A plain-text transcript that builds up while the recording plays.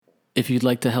If you'd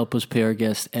like to help us pay our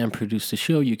guests and produce the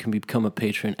show, you can become a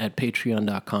patron at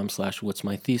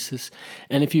patreon.com/whatsmythesis.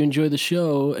 And if you enjoy the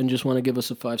show and just want to give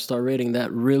us a 5-star rating,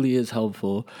 that really is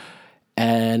helpful.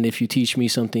 And if you teach me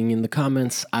something in the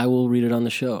comments, I will read it on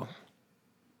the show.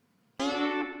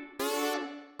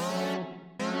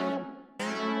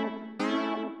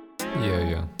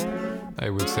 Yeah.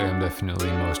 I would say I'm definitely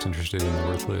most interested in the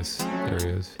worthless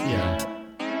areas. Yeah.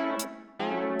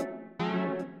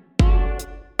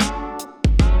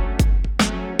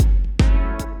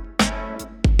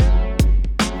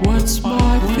 What's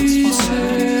my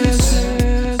thesis?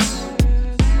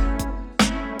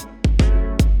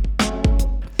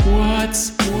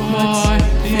 What's my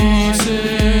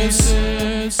thesis?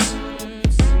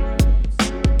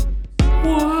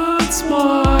 What's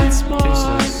my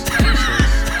thesis?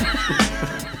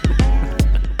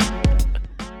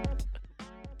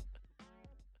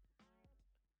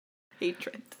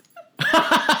 Hatred.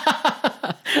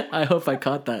 I hope I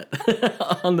caught that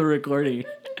on the recording.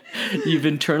 You've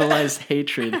internalized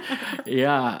hatred.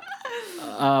 Yeah.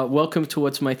 Welcome to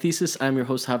What's My Thesis. I'm your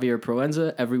host, Javier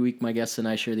Proenza. Every week, my guests and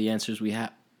I share the answers we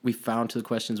found to the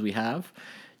questions we have.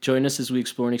 Join us as we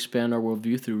explore and expand our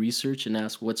worldview through research and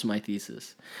ask, what's my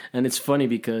thesis? And it's funny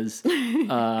because,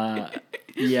 yeah.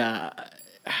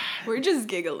 We're just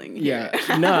giggling here.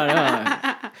 Yeah.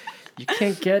 No. You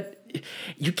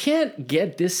can't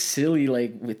get this silly,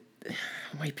 like, with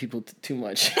white people too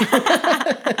much.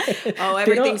 Oh,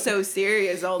 everything's so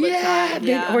serious all the time.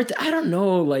 Yeah. Or I don't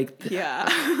know, like. Yeah.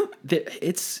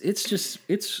 It's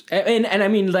and I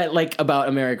mean that, like, about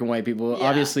American white people. Yeah.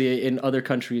 Obviously, in other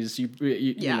countries, you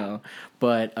know,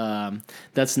 but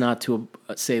that's not to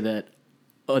say that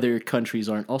other countries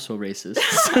aren't also racist.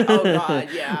 Oh God,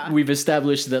 yeah. We've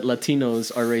established that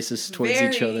Latinos are racist towards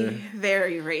each other.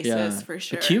 Very racist, for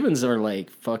sure. The Cubans are, like,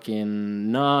 fucking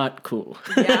not cool.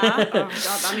 Yeah. Oh God,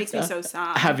 that makes me so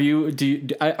sad.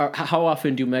 How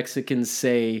often do Mexicans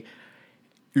say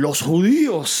 "los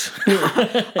judíos"?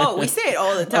 Oh, we say it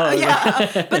all the time.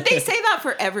 Yeah, but they say that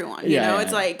for everyone. You know,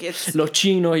 it's like it's los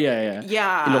chinos. Yeah.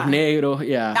 Los negros.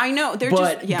 Yeah. I know.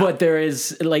 But there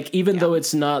is, like, even though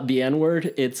it's not the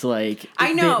N-word, it's like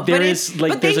I know. There's they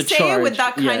a say charge. it with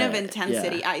that kind of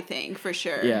intensity. Yeah. I think for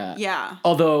sure. Yeah.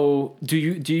 Although, do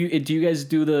you guys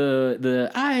do the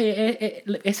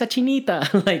esa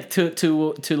chinita, like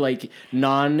to like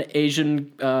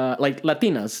non-Asian like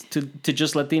Latinas to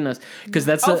just Latinas, because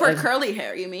that's for curly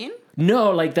hair, you mean?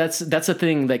 No, like that's a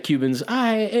thing that Cubans.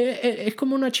 Es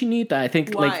como una chinita. I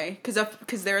think. Why?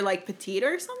 Because they're like petite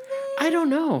or something. I don't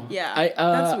know. Yeah,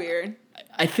 that's weird.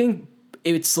 I think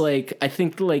it's like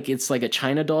it's like a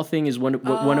China doll thing. Is one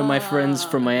of my friends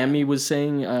from Miami was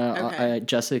saying.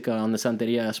 Jessica on the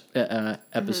Santeria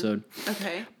episode. Mm-hmm.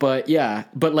 Okay. But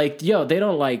like they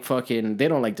don't like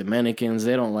Dominicans.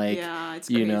 They don't like it's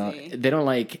crazy. They don't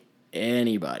like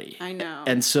anybody. I know.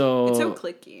 And so it's so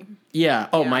cliquey. Yeah.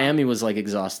 Oh, Miami was, like,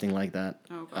 exhausting like that.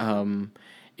 Okay.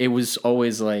 It was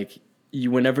always like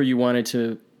whenever you wanted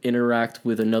to interact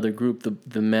with another group,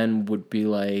 the men would be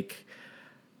like,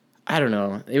 I don't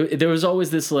know. There was always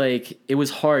this, like, it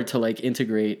was hard to, like,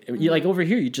 integrate. Mm-hmm. Like, over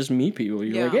here, you just meet people.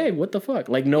 You're like, hey, what the fuck?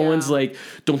 Like, no one's like,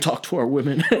 don't talk to our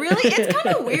women. Really? It's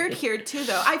kind of weird here, too,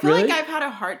 though. I feel like I've had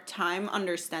a hard time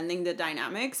understanding the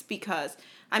dynamics because,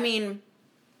 I mean,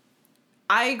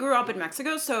 I grew up in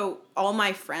Mexico, so all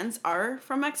my friends are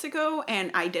from Mexico,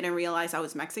 and I didn't realize I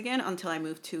was Mexican until I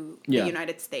moved to the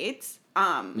United States.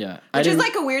 Which is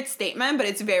like a weird statement, but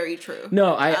it's very true.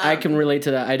 No, I can relate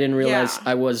to that. I didn't realize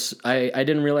I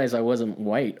didn't realize I wasn't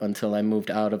white until I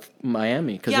moved out of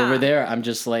Miami, because over there I'm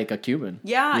just like a Cuban.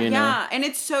 Yeah, and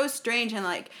it's so strange. And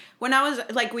like when I was,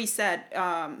 like we said,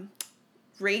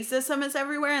 racism is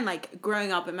everywhere, and like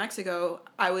growing up in Mexico,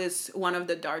 I was one of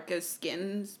the darkest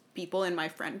skins people in my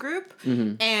friend group,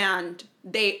 and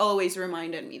they always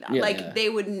reminded me that they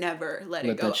would never let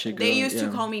it go. They used to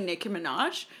call me Nicki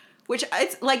Minaj, which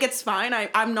it's fine.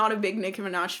 I'm not a big Nicki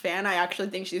Minaj fan. I actually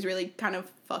think she's really kind of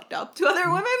fucked up to other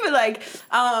women, but like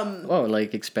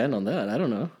expand on that. I don't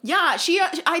know. Yeah,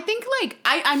 I think like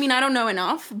I mean I don't know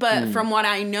enough, but from what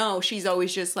I know, she's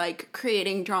always just like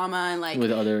creating drama and like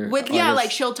with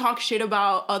like she'll talk shit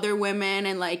about other women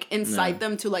and like incite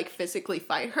them to like physically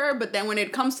fight her, but then when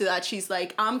it comes to that, she's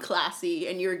like, I'm classy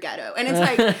and you're ghetto. And it's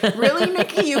like, really,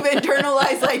 Nikki, you've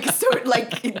internalized like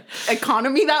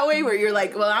economy that way, where you're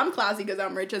like, well, I'm classy because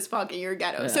I'm rich as fuck and you're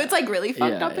ghetto. So it's like really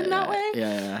fucked up in that way.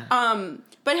 Yeah.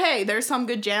 But hey, there's some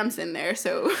good jams in there,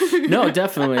 so. No,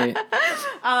 definitely.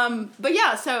 But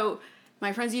yeah, so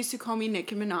my friends used to call me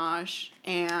Nicki Minaj,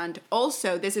 and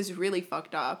also, this is really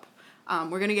fucked up.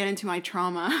 We're gonna get into my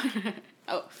trauma.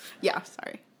 Oh, yeah,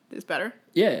 sorry. This better?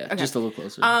 Yeah, Okay. just a little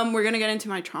closer. We're gonna get into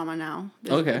my trauma now.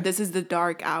 Okay. This is the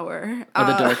dark hour. Oh,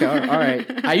 the dark hour? All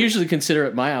right. I usually consider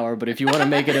it my hour, but if you want to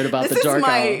make it about the dark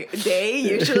hour. This is my day,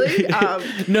 usually.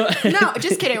 No. No,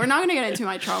 just kidding. We're not gonna get into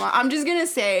my trauma. I'm just gonna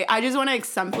say, I just want to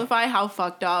exemplify how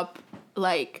fucked up,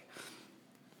 like...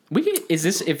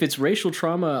 If it's racial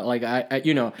trauma, like,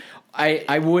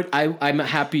 I'm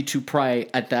happy to pry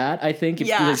at that, I think,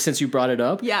 since you brought it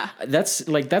up. Yeah.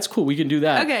 That's cool. We can do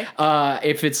that. Okay.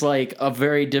 If it's like a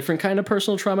very different kind of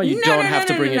personal trauma, you don't have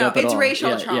to bring it up at all. It's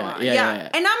racial trauma. Yeah.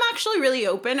 And I'm actually really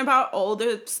open about all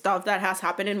the stuff that has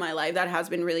happened in my life that has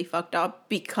been really fucked up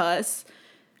because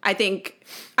I think,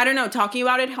 I don't know, talking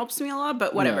about it helps me a lot,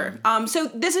 but whatever. No. So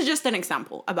this is just an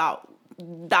example about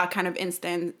that kind of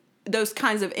instance. Those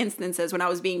kinds of instances when I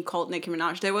was being called Nicki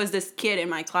Minaj. There was this kid in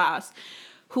my class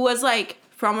who was like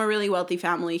from a really wealthy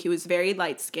family. He was very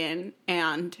light skinned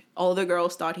and all the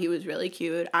girls thought he was really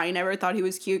cute. I never thought he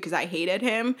was cute because I hated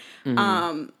him.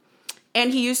 Mm-hmm.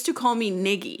 And he used to call me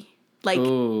Niggy. Like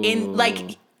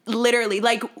literally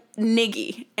like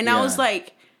Niggy. And I was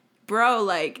like, bro,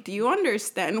 like, do you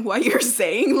understand what you're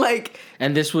saying? Like,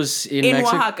 and this was in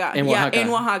Oaxaca. In Oaxaca. Yeah, in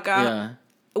Oaxaca. Yeah.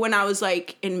 When I was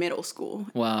like in middle school.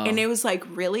 Wow. And it was like,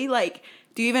 really? Like,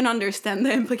 do you even understand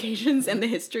the implications and the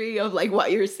history of like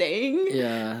what you're saying?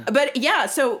 Yeah. But yeah,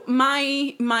 so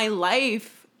my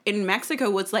life in Mexico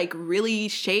was like really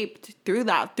shaped through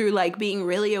that, through like being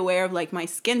really aware of like my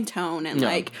skin tone and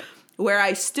like where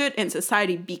I stood in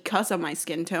society because of my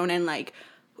skin tone and like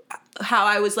how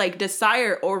I was like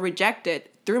desired or rejected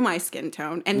through my skin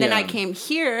tone. And then I came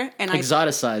here and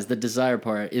exoticized, the desire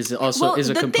part is also is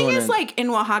a component. The thing is, like,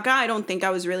 in Oaxaca, I don't think I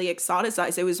was really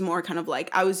exoticized. It was more kind of like,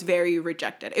 I was very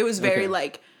rejected. It was very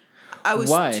like, I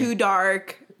was too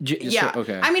dark.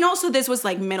 Okay. I mean, also, this was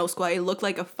like middle school. I looked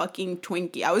like a fucking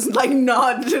Twinkie. I was like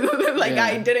not, like,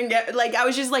 I didn't get, like, I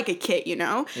was just like a kid, you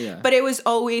know? Yeah. But I was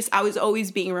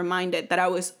always being reminded that I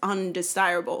was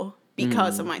undesirable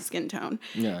because of my skin tone.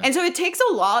 Yeah. And so it takes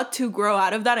a lot to grow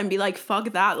out of that and be like,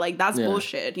 fuck that. Like, that's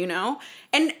bullshit, you know?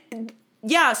 And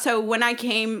yeah, so when I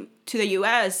came to the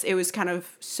US, it was kind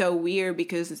of so weird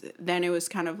because then it was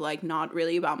kind of like not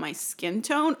really about my skin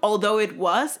tone. Although it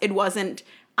wasn't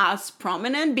as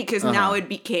prominent because now it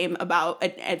became about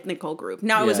an ethnical group.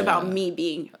 Now it was about me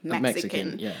being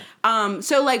Mexican.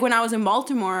 So like when I was in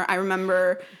Baltimore, I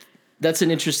remember... That's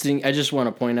an interesting... I just want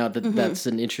to point out that that's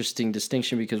an interesting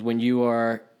distinction because when you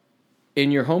are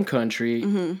in your home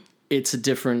country, it's a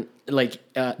different... Like,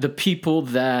 the people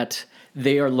that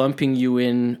they are lumping you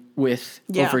in with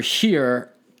over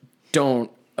here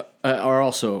don't... are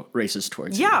also racist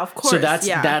towards you. Yeah, of course. So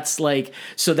that's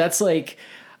like...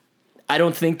 I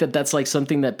don't think that that's like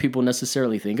something that people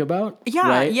necessarily think about. Yeah,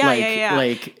 right?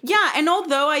 Yeah, and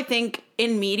although I think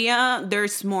in media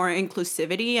there's more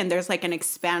inclusivity and there's like an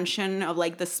expansion of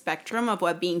like the spectrum of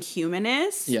what being human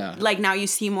is. Yeah. Like now you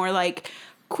see more like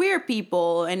queer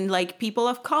people and like people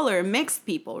of color, mixed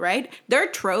people, right? There are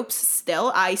tropes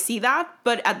still. I see that,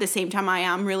 but at the same time I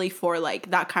am really for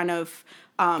like that kind of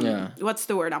what's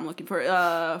the word I'm looking for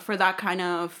that kind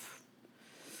of...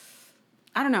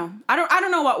 I don't know. I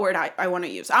don't know what word I want to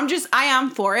use. I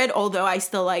am for it, although I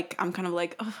still like, I'm kind of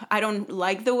like, I don't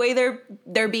like the way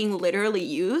they're being literally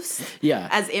used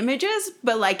as images,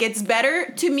 but like it's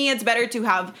better to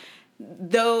have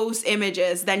those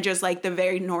images than just like the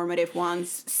very normative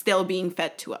ones still being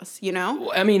fed to us, you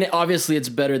know? I mean, obviously it's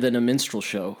better than a minstrel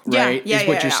show, right? Is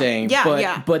what you're saying.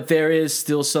 But there is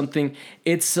still something,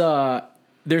 it's,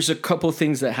 there's a couple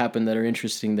things that happen that are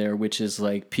interesting there, which is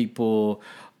like people...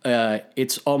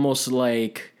 it's almost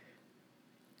like,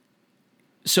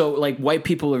 so like white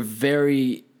people are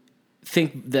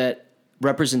think that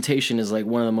representation is like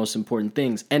one of the most important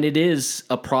things. And it is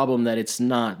a problem that it's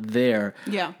not there.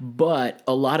 Yeah. But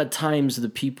a lot of times the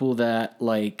people that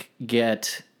like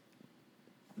get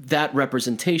that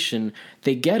representation,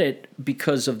 they get it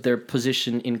because of their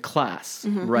position in class,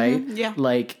 right? Yeah.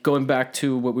 Like going back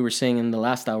to what we were saying in the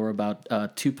last hour about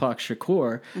Tupac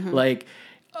Shakur, like,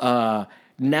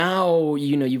 now,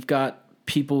 you know, you've got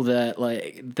people that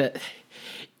like that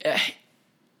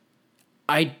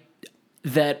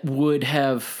that would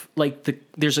have like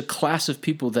there's a class of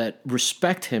people that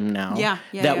respect him now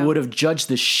that would have judged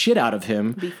the shit out of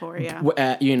him before,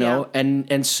 you know,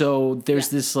 and so there's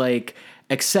this like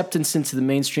acceptance into the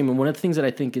mainstream. And one of the things that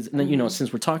I think is, you know,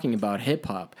 since we're talking about hip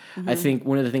hop, I think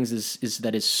one of the things is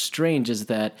that is strange is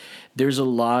that there's a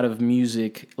lot of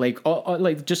music, like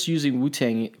just using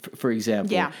Wu-Tang, for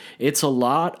example. Yeah. It's a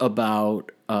lot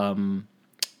about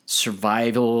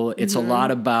survival. It's a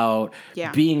lot about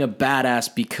being a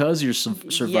badass because you're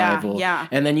survival. Yeah.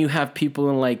 And then you have people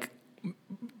in like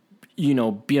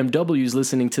BMWs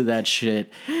listening to that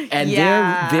shit, and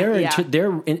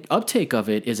their uptake of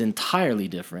it is entirely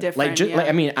different.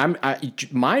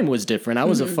 Mine was different. I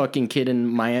was a fucking kid in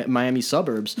Miami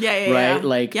suburbs.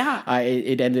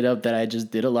 It ended up that I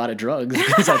just did a lot of drugs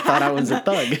because I thought I was a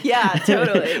thug. Yeah,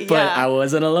 totally. But I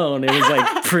wasn't alone. It was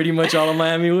like pretty much all of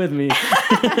Miami with me.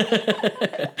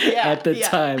 At the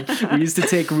time, we used to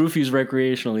take roofies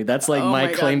recreationally. That's like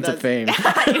my claim to fame.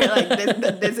 You're like,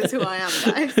 this is who I am,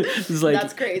 guys. It's like,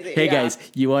 that's crazy. Hey guys,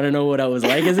 you want to know what I was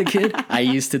like as a kid? I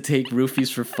used to take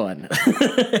roofies for fun.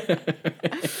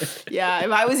 Yeah,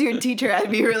 if I was your teacher,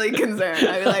 I'd be really concerned.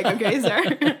 I'd be like, okay, sir.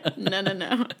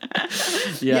 No.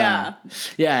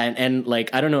 Yeah. And like,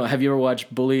 I don't know. Have you ever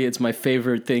watched Bully? It's my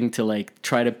favorite thing to like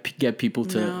try to get people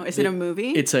to. No, is it a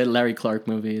movie? It's a Larry Clark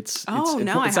movie. It's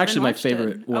actually my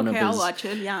favorite one of his. Okay, I'll watch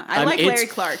it. Yeah, I like Larry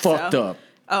Clark. Fucked up.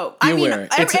 Oh, I mean,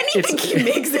 anything he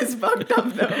makes is fucked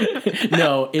up, though.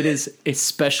 No, it is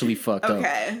especially fucked up.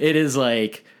 It is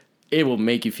like, it will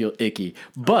make you feel icky.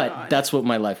 But that's what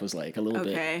my life was like a little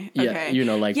bit. Yeah,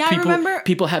 okay.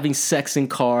 people having sex in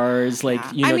cars, like,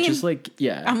 just like,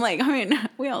 I'm like,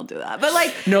 we all do that. But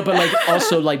like... No, but like,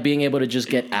 also like being able to just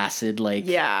get acid, like...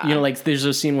 Yeah. Like there's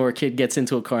a scene where a kid gets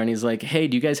into a car and he's like, hey,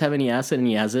 do you guys have any acid? And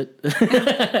he has it.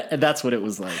 And that's what it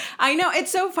was like. I know,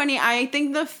 it's so funny. I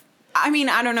think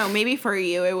I don't know, maybe for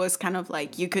you, it was kind of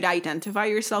like you could identify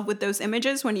yourself with those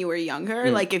images when you were younger.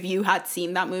 Like if you had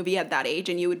seen that movie at that age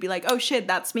and you would be like, oh shit,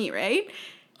 that's me, right?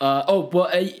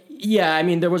 Yeah, I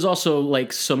mean, there was also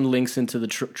like some links into the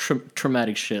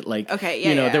traumatic shit. Like,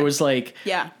 there was like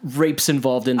rapes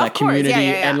involved in that community,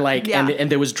 and like, and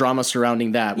there was drama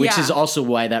surrounding that, which is also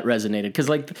why that resonated. Because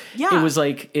like, it was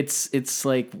like it's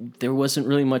like there wasn't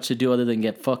really much to do other than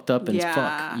get fucked up and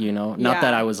fuck. Not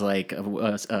that I was like a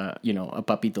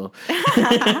papito,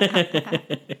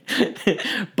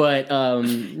 but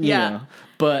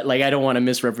But like, I don't want to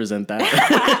misrepresent that.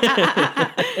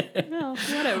 No,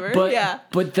 whatever.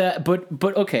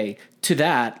 But okay. To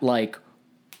that, like,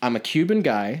 I'm a Cuban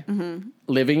guy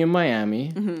living in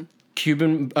Miami,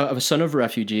 Cuban, son of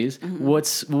refugees.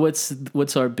 What's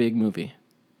our big movie?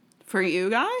 For you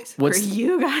guys? For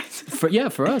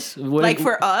us.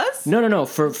 For us? No.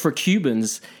 For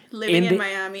Cubans living in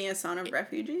Miami, a son of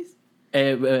refugees.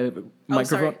 Microphone.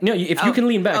 Sorry. No, if you can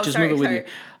lean back, just move it with me.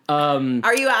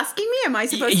 Are you asking me? Am I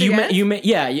supposed to guess?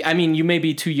 I mean, you may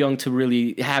be too young to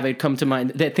really have it come to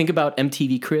mind. Think about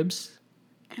MTV Cribs.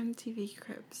 MTV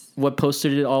Cribs. What poster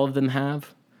did all of them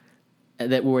have?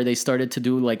 Where they started to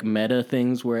do like meta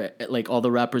things where like all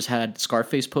the rappers had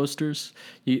Scarface posters.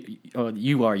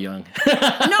 You are young.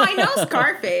 No, I know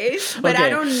Scarface, but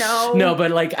I don't know. No, but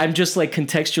like I'm just like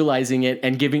contextualizing it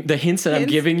and giving the hints that I'm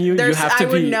giving you.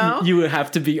 You would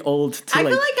have to be old to I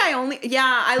feel like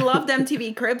I loved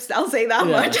MTV Cribs. I'll say that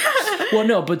much. Well,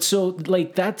 no, but so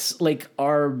like that's like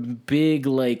our big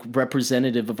like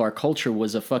representative of our culture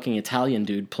was a fucking Italian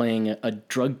dude playing a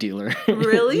drug dealer.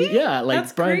 Really? Yeah, like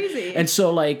that's crazy. And so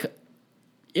like,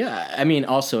 yeah, I mean,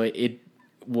 also it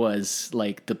was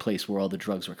like the place where all the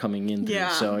drugs were coming in through.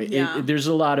 So there's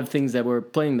a lot of things that were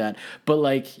playing that, but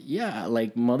like, yeah,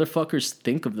 like motherfuckers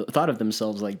thought of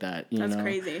themselves like that. That's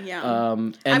crazy. Yeah.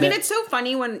 It's so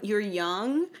funny when you're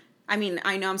young. I mean,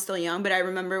 I know I'm still young, but I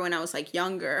remember when I was like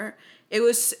younger,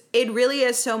 it really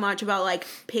is so much about like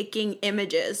picking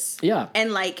images. Yeah.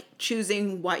 And like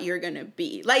choosing what you're going to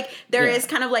be. Like there is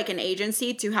kind of like an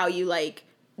agency to how you like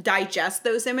digest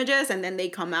those images and then they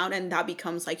come out and that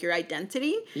becomes like your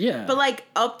identity. Yeah. But like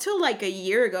up to like a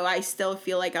year ago, I still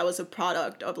feel like I was a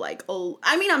product of like,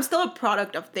 I'm still a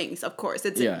product of things, of course.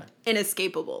 It's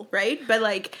inescapable, right? But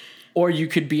like... Or you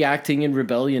could be acting in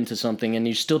rebellion to something and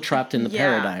you're still trapped in the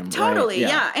paradigm. Totally,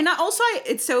 right? Yeah. And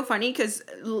it's so funny because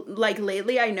like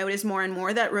lately I notice more and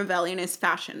more that rebellion is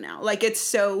fashion now. Like it's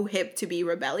so hip to be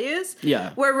rebellious.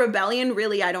 Yeah. Where rebellion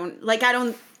really, I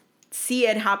don't see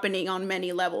it happening on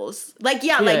many levels. Like,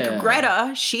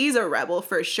 Greta, she's a rebel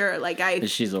for sure. Like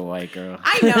she's a white girl.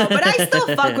 I know, but I still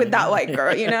fuck with that white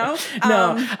girl, you know?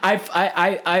 No,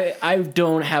 I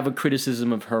don't have a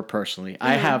criticism of her personally.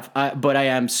 But I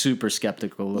am super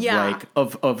skeptical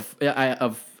of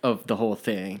of the whole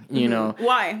thing, you know?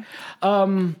 Why?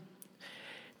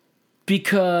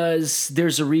 Because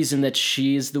there's a reason that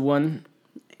she is the one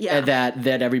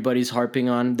that everybody's harping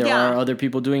on. There are other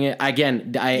people doing it.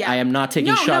 Again, I am not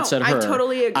taking shots at her. I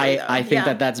totally agree. I think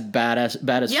that's bad as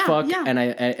fuck. Yeah.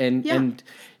 And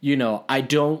you know, I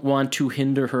don't want to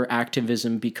hinder her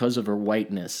activism because of her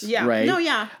whiteness. Yeah. Right. No,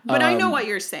 yeah. But I know what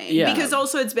you're saying. yeah. Because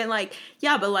also it's been like,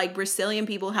 yeah, but like Brazilian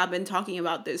people have been talking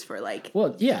about this for like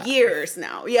Well, yeah. years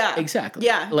now. Yeah. Exactly.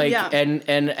 Yeah. Like, yeah.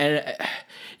 and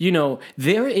you know,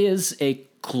 there is a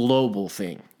global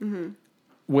thing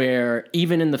where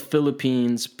even in the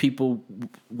Philippines, people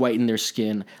whiten their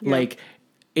skin. Yeah. Like,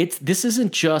 this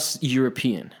isn't just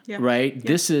European, Yeah. right? Yeah.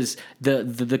 This is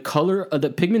the color of the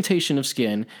pigmentation of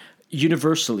skin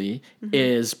universally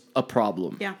is a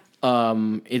problem. Yeah.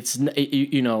 It's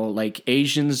you know, like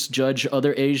Asians judge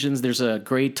other Asians. There's a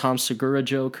great Tom Segura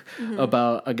joke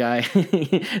about a guy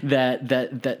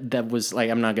that was like,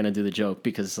 I'm not gonna do the joke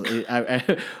because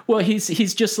well,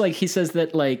 he's just like, he says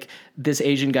that like this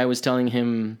Asian guy was telling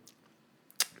him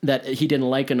that he didn't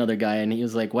like another guy, and he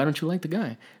was like, why don't you like the guy?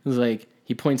 It was like,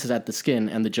 he points at the skin,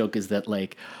 and the joke is that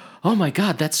like, oh my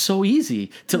God, that's so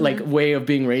easy to like way of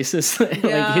being racist.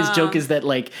 Like his joke is that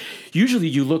like, usually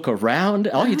you look around,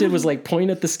 all he did was like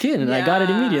point at the skin and I got it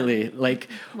immediately. Like,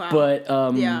 Wow. but,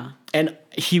 Yeah. and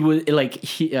he was like,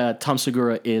 Tom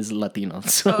Segura is Latino.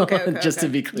 So Okay, just to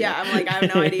be clear. Yeah, I'm like, I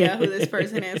have no idea who this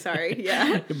person is. Sorry.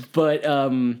 Yeah.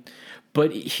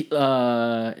 But he,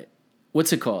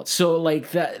 what's it called? So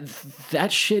like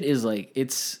that shit is like,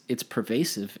 it's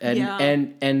pervasive and, Yeah.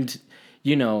 and,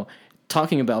 you know,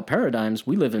 talking about paradigms,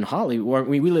 we live in Hollywood.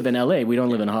 We live in LA. We don't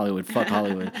live in Hollywood. Fuck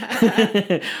Hollywood.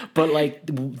 But like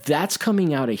that's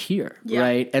coming out of here,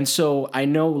 right? And so I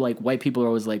know like white people are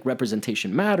always like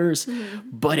representation matters,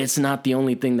 but it's not the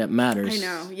only thing that matters. I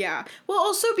know, yeah. Well,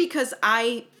 also because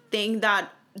I think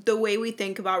that the way we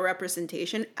think about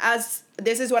representation, as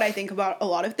this is what I think about a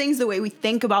lot of things, the way we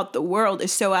think about the world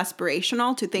is so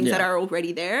aspirational to things that are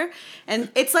already there. And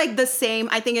it's like the same,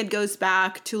 I think it goes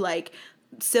back to like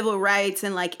civil rights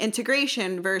and like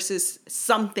integration versus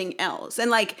something else.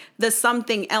 And like the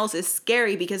something else is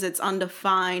scary because it's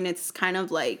undefined. It's kind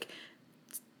of like,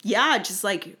 yeah, just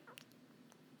like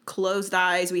closed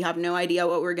eyes. We have no idea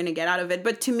what we're going to get out of it.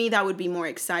 But to me, that would be more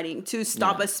exciting to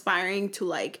stop aspiring to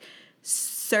like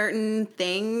certain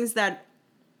things that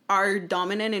are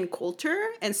dominant in culture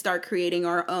and start creating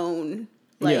our own,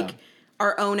 like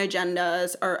our own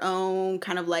agendas, our own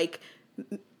kind of like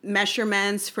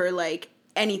measurements for like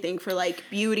anything, for like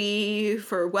beauty,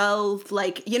 for wealth,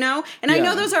 like, you know? And I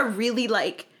know those are really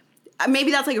like,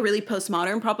 maybe that's like a really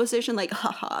postmodern proposition, like,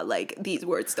 haha, like these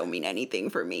words don't mean anything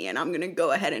for me and I'm going to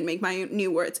go ahead and make my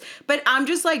new words. But I'm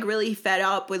just like really fed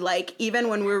up with like, even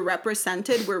when we're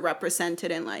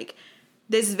represented in like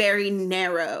this very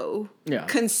narrow,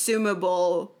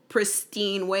 consumable,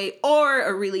 pristine way, or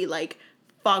a really like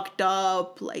fucked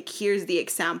up, like here's the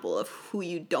example of who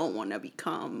you don't want to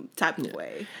become type of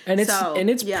way. And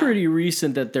it's pretty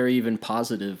recent that they're even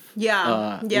positive.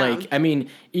 Like, I mean,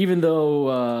 even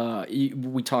though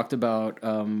we talked about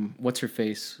what's her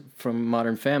face from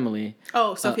Modern Family.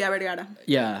 Oh, Sofia Vergara.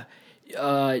 Yeah.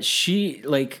 She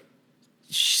like,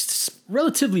 she's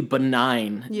relatively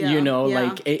benign, you know,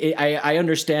 like I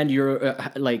understand you're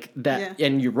like that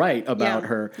and you're right about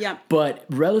her, but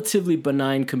relatively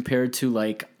benign compared to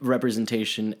like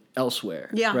representation elsewhere.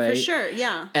 Yeah, right? For sure.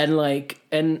 Yeah. And like,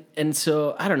 and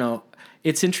so I don't know,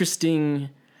 it's interesting.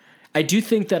 I do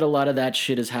think that a lot of that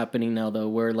shit is happening now, though,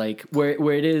 where like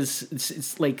where it is,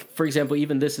 it's like, for example,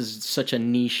 even this is such a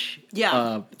niche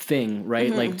thing,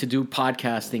 right? Like to do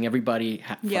podcasting, everybody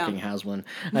fucking has one.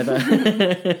 I thought,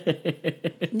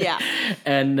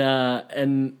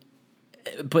 and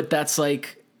but that's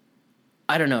like,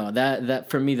 I don't know, that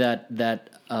for me that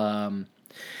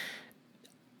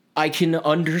I can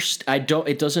understand.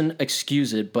 It doesn't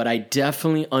excuse it, but I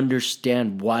definitely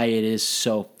understand why it is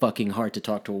so fucking hard to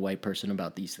talk to a white person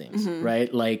about these things,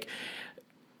 right? Like,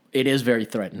 it is very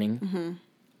threatening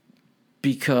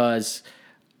because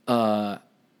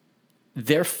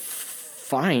they're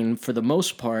fine for the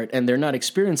most part, and they're not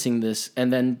experiencing this.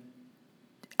 And then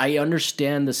I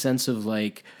understand the sense of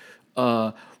like,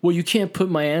 well, you can't put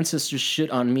my ancestors' shit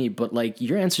on me, but like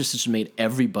your ancestors made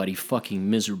everybody fucking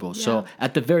miserable. Yeah. So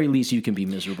at the very least, you can be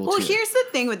miserable too. Well, here's the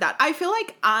thing with that. I feel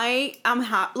like I am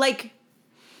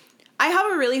I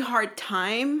have a really hard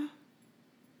time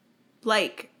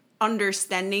like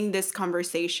understanding this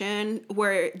conversation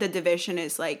where the division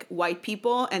is like white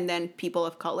people and then people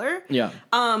of color. Yeah.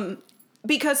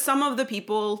 Because some of the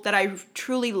people that I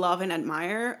truly love and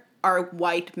admire are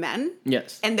white men.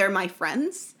 Yes. And they're my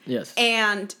friends. Yes.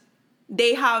 And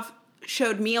they have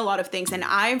showed me a lot of things and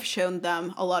I've shown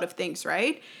them a lot of things,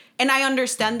 right? And I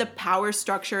understand the power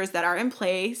structures that are in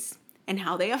place and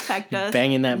how they affect us.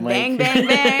 Banging that mic. Bang, bang,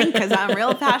 bang, because I'm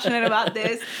real passionate about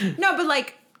this. No, but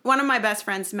like, one of my best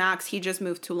friends, Max, he just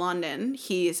moved to London.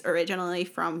 He's originally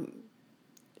from,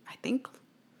 I think,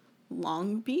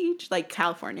 Long Beach, like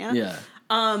California. Yeah.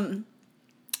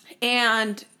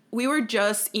 And we were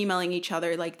just emailing each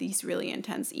other like these really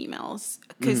intense emails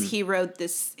because he wrote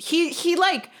this. He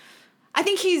like, I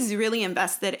think he's really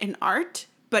invested in art,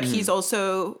 but he's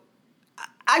also,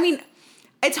 I mean,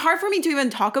 it's hard for me to even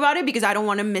talk about it because I don't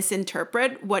want to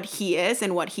misinterpret what he is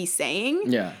and what he's saying.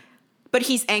 Yeah. But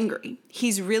he's angry.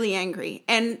 He's really angry.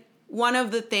 And one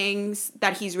of the things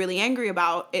that he's really angry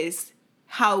about is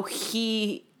how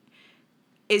he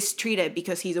is treated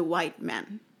because he's a white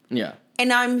man. Yeah.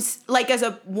 And I'm like, as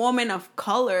a woman of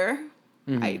color,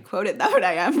 I quoted that, but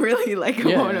I am really like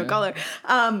a woman of color.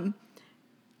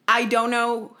 I don't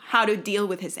know how to deal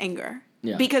with his anger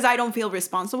because I don't feel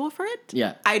responsible for it.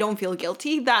 Yeah. I don't feel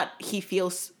guilty that he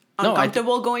feels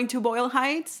uncomfortable going to Boyle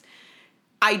Heights.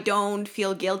 I don't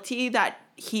feel guilty that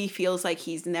he feels like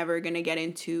he's never going to get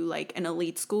into like an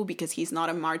elite school because he's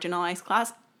not a marginalized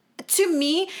class. To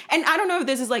me, and I don't know if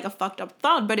this is like a fucked up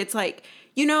thought, but it's like,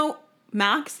 you know,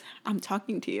 Max, I'm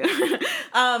talking to you.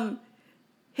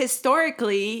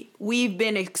 Historically, we've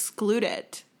been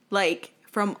excluded, like,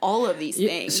 from all of these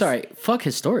things. Sorry, fuck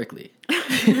historically.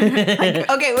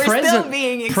 Okay, we're still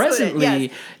being excluded.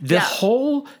 Presently, the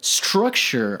whole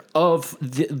structure of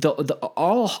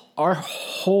our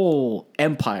whole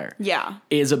empire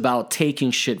is about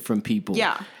taking shit from people.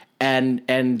 Yeah. And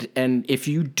if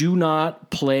you do not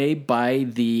play by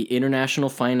the international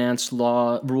finance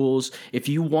law rules, if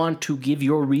you want to give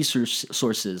your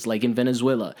resources, like in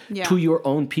Venezuela, to your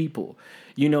own people,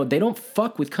 you know, they don't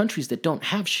fuck with countries that don't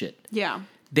have shit. Yeah.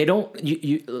 They don't,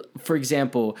 for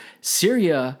example,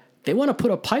 Syria, they want to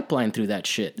put a pipeline through that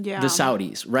shit. Yeah. The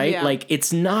Saudis, right? Yeah. Like,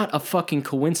 it's not a fucking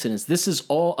coincidence. This is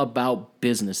all about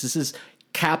business. This is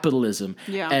capitalism.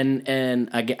 Yeah. And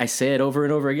I say it over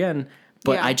and over again,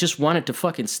 but I just want it to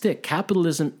fucking stick.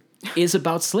 Capitalism is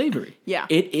about slavery. Yeah.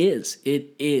 It is.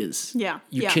 It is. Yeah.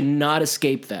 You cannot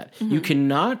escape that. You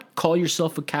cannot call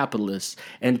yourself a capitalist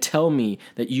and tell me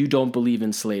that you don't believe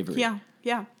in slavery. Yeah.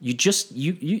 Yeah. You just,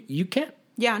 you can't.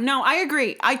 Yeah, no, I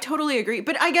agree. I totally agree.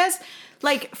 But I guess,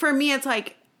 like, for me, it's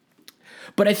like...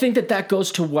 But I think that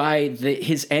goes to why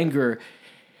his anger...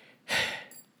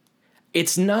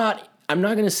 It's not... I'm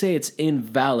not going to say it's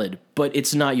invalid, but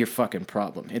it's not your fucking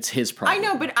problem. It's his problem. I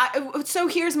know, but so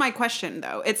here's my question,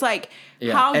 though. It's like,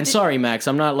 sorry, Max,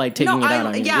 I'm not, like, taking it out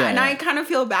on you. Yeah, and I kind of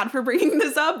feel bad for bringing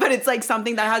this up, but it's, like,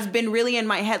 something that has been really in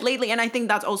my head lately, and I think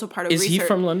that's also part of research. Is he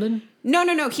from London?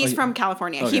 No. He's from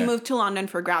California. Okay. He moved to London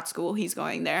for grad school. He's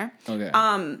going there. Okay.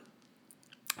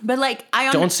 But, like,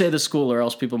 Don't say the school or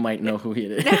else people might know who he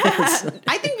is.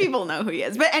 I think people know who he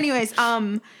is. But anyways,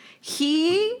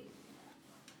 he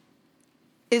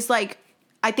is, like,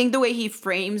 I think the way he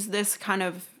frames this kind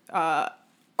of,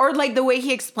 or, like, the way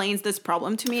he explains this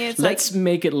problem to me, it's Let's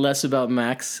make it less about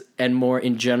Max and more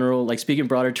in general, like, speak in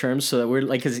broader terms so that we're,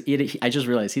 like, because I just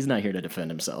realized he's not here to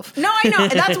defend himself. No, I know.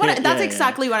 That's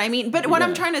exactly what I mean. But what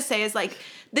I'm trying to say is, like,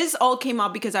 this all came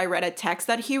up because I read a text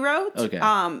that he wrote. Okay.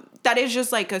 That is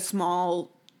just, like, a small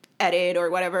edit or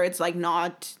whatever. It's, like,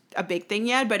 not a big thing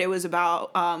yet, but it was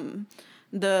about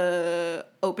the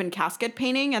open casket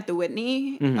painting at the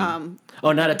Whitney.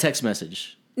 Not a text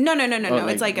message. No.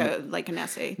 It's like an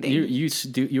essay thing.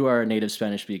 You are a native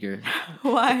Spanish speaker.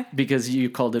 Why? Because you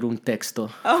called it un texto.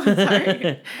 Oh,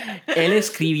 sorry. Él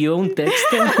escribió un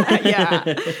texto.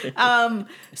 Yeah.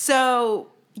 So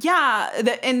yeah,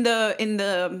 in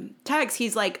the text,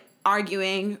 he's like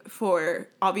arguing for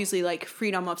obviously like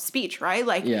freedom of speech, right?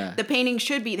 Like the painting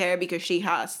should be there because she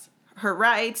has her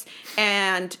rights,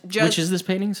 and just which is this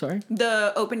painting? Sorry,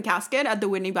 the open casket at the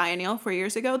Whitney Biennial 4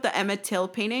 years ago, the Emmett Till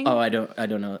painting. Oh, I don't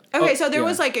know. Okay, so there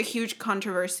was like a huge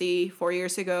controversy 4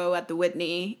 years ago at the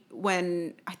Whitney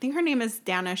when I think her name is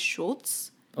Dana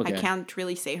Schultz. Okay. I can't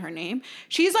really say her name.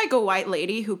 She's like a white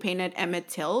lady who painted Emmett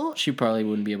Till. She probably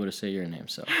wouldn't be able to say your name,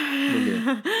 so we're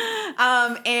good.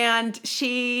 And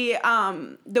she,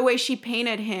 the way she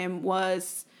painted him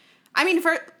was, I mean,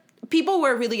 people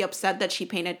were really upset that she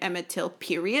painted Emmett Till,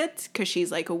 period, because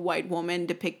she's like a white woman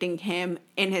depicting him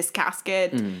in his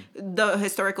casket. The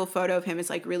historical photo of him is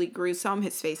like really gruesome.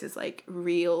 His face is like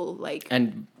real, like...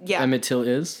 And Emmett Till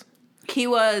is? He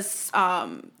was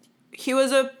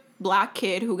a black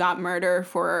kid who got murdered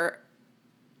for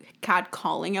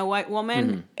catcalling a white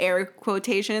woman, air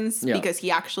quotations, because he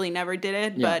actually never did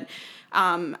it. Yeah.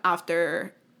 But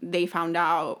after they found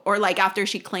out, or like after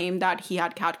she claimed that he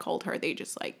had catcalled her, they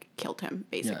just like killed him,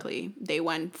 basically. Yeah. They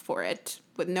went for it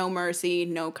with no mercy,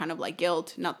 no kind of like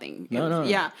guilt, nothing. No.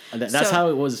 Yeah. That's how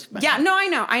it was. Yeah, no,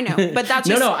 I know. But that's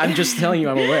No, I'm just telling you,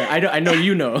 I'm aware. I know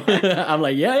you know. I'm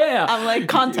like, yeah. I'm like,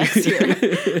 context here.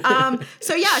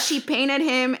 So yeah, she painted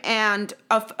him, and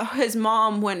his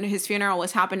mom, when his funeral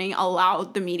was happening,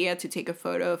 allowed the media to take a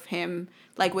photo of him,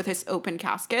 like with his open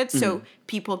casket, so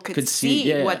people could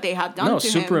see what they had done to him. No,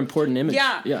 super important image.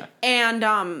 Yeah.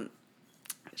 And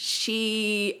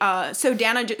she, so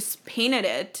Dana just painted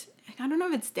it. I don't know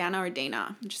if it's Dana or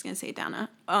Dana. I'm just going to say Dana.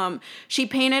 She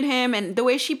painted him, and the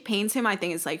way she paints him, I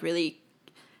think is like really,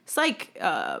 it's like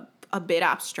a bit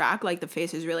abstract. Like the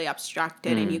face is really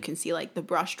abstracted and you can see like the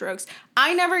brush strokes.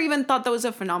 I never even thought that was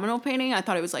a phenomenal painting. I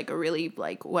thought it was like a really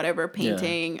like whatever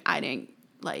painting. Yeah. I didn't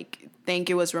like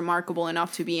think it was remarkable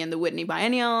enough to be in the Whitney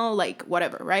Biennial, like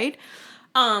whatever, right?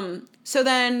 So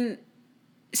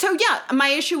yeah, my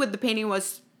issue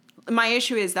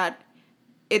is that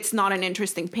it's not an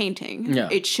interesting painting. Yeah.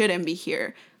 It shouldn't be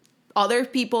here. Other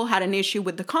people had an issue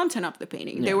with the content of the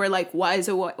painting. Yeah. They were like, why is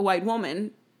a white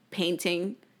woman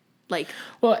painting like...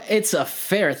 Well, it's a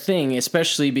fair thing,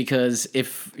 especially because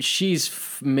if she's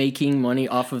making money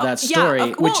off of that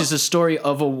story, which is a story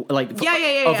of a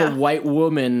a white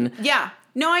woman... Yeah.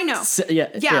 No, I know.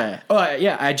 Yeah. Oh,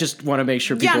 yeah. I just want to make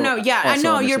sure people... I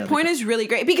know. Your point is really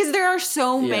great because there are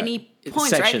so many points,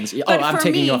 sections. Right? Oh, I'm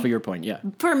taking you off of your point, yeah.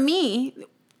 For me,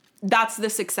 that's the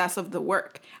success of the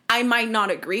work. I might not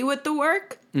agree with the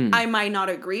work. I might not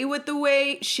agree with the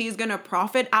way she's going to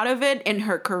profit out of it in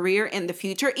her career in the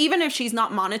future. Even if she's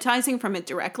not monetizing from it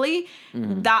directly,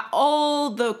 that all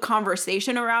the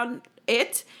conversation around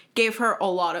it gave her a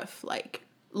lot of like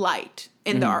light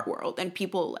in the art world, and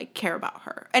people like care about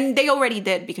her, and they already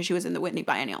did because she was in the Whitney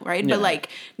Biennial, right? But like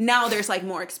now there's like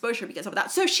more exposure because of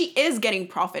that, so she is getting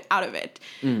profit out of it.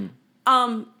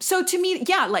 So to me,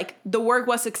 like the work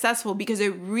was successful because it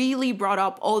really brought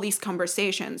up all these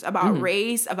conversations about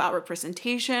race, about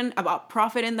representation, about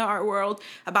profit in the art world,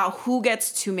 about who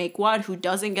gets to make what, who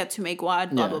doesn't get to make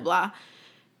what, blah blah blah.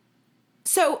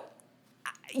 So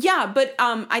yeah, but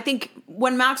I think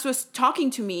when Max was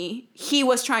talking to me, he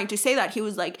was trying to say that. He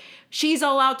was like, she's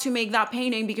allowed to make that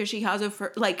painting because she has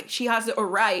a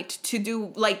right to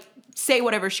do, like, say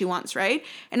whatever she wants, right?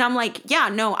 And I'm like, yeah,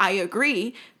 no, I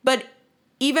agree. But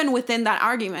even within that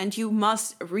argument, you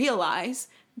must realize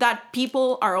that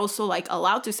people are also like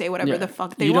allowed to say whatever the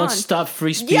fuck they want. You don't stop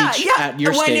free speech at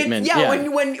your statement.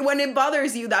 When it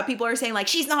bothers you that people are saying like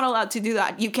she's not allowed to do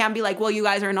that, you can't be like, well, you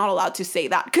guys are not allowed to say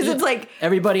that, because it's like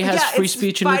everybody has free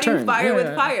speech in return. Fire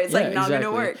with fire. It's like not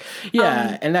gonna work.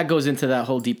 Yeah, and that goes into that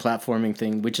whole deplatforming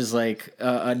thing, which is like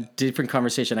a different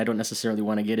conversation I don't necessarily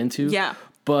want to get into. Yeah,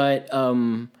 but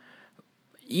I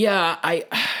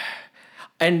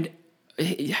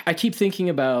keep thinking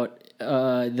about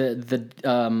the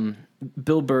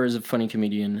Bill Burr is a funny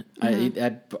comedian.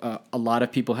 A lot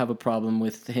of people have a problem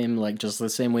with him, like just the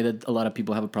same way that a lot of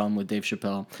people have a problem with Dave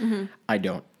Chappelle. I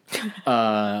don't.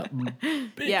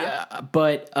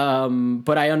 But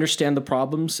I understand the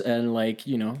problems, and like,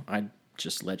 you know, I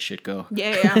just let shit go.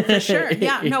 Yeah, for sure.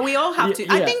 Yeah, no, we all have to.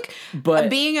 I think, but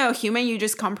being a human, you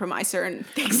just compromise certain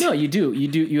things. No, you do.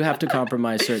 You have to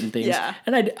compromise certain things. Yeah,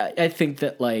 and I think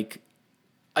that like.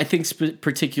 I think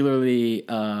particularly,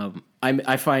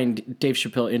 I find Dave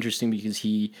Chappelle interesting because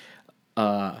he,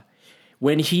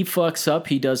 when he fucks up,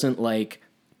 he doesn't like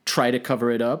try to cover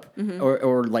it up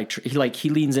or like he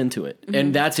leans into it,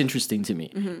 and that's interesting to me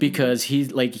because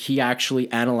he actually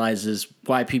analyzes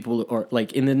why people are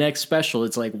like in the next special.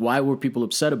 It's like, why were people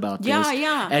upset about this?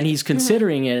 Yeah, and he's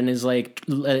considering it and is like.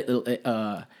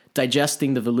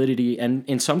 Digesting the validity, and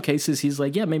in some cases he's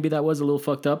like, yeah, maybe that was a little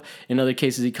fucked up. In other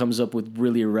cases he comes up with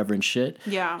really irreverent shit.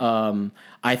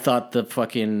 I thought the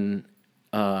fucking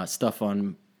stuff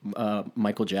on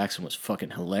Michael Jackson was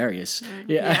fucking hilarious.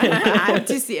 I have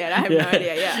to see it. I have no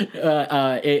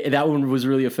idea. That one was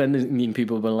really offending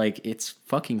people, but like, it's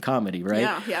fucking comedy,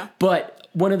 right? Yeah. But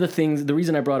one of the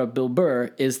reason I brought up Bill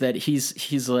Burr is that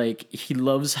he's like, he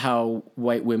loves how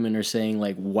white women are saying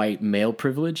like white male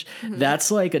privilege.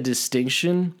 That's like a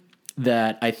distinction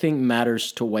that I think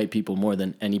matters to white people more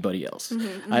than anybody else.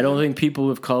 I don't think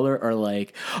people of color are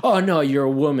like, oh no, you're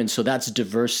a woman, so that's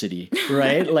diversity,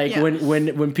 right? Like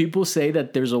when people say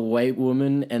that there's a white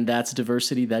woman and that's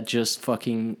diversity, that just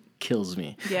fucking kills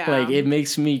me. Like it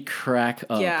makes me crack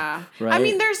up. Right? I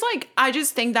mean, there's like, I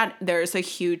just think that there's a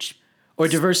huge. Or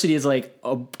diversity is like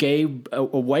a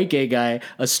white gay guy,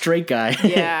 a straight guy,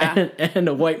 and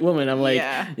a white woman. I'm like,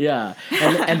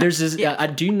 and there's this.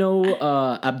 Do you know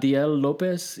Abdiel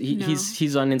Lopez?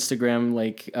 He's on Instagram.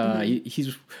 Like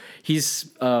he's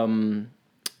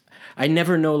I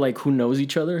never know like who knows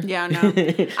each other. Yeah, no.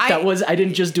 I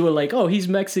didn't just do it like, oh, he's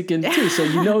Mexican too, so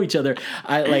you know each other.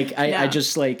 I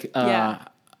just like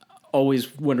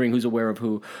always wondering who's aware of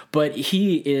who. But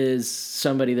he is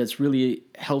somebody that's really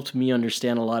helped me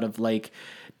understand a lot of like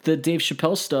the Dave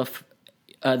Chappelle stuff.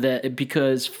 That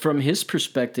because from his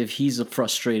perspective, he's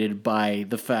frustrated by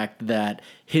the fact that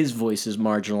his voice is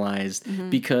marginalized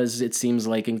because it seems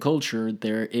like in culture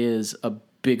there is a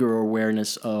bigger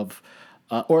awareness of,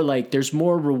 or like there's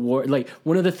more reward. Like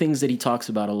one of the things that he talks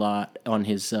about a lot on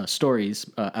his stories,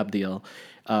 Abdiel,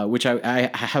 which I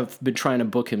have been trying to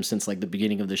book him since like the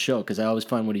beginning of the show because I always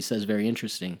find what he says very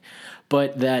interesting,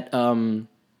 but that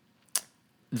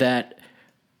that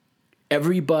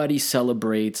everybody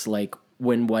celebrates like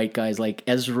when white guys like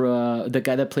Ezra, the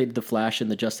guy that played the Flash in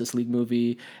the Justice League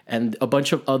movie, and a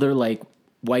bunch of other like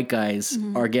white guys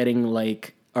are getting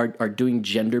like are doing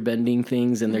gender bending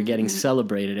things and they're getting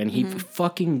celebrated, and he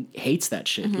fucking hates that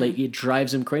shit. Like it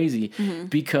drives him crazy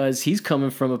because he's coming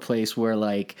from a place where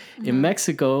like in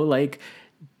Mexico, like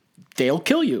they'll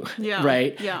kill you,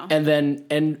 right? Yeah. And then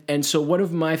and so one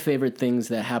of my favorite things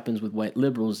that happens with white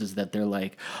liberals is that they're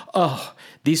like, oh,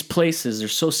 these places are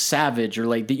so savage, or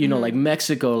like you know, like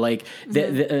Mexico, like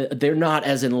they're not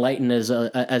as enlightened as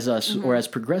us or as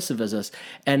progressive as us.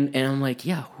 And I'm like,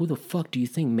 yeah, who the fuck do you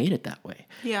think made it that way?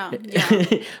 Yeah.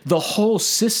 The whole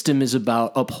system is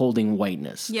about upholding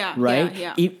whiteness. Yeah. Right.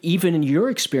 Yeah. Even in your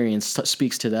experience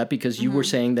speaks to that because you were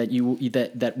saying that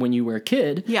that when you were a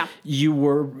kid, you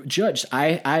were judged.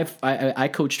 I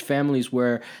coached families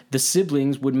where the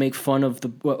siblings would make fun of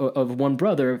one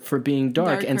brother for being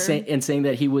dark and saying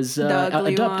that he was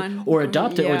adopted or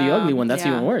the ugly one. That's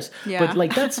even worse. Yeah.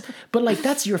 But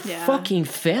that's your fucking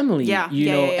family. You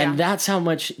know, and that's how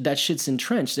much that shit's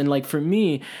entrenched. And like for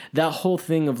me, that whole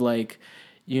thing of like,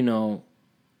 you know,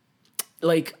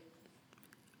 like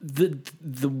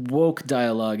the woke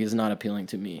dialogue is not appealing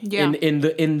to me in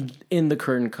the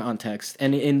current context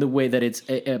and in the way that it's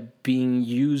being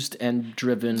used and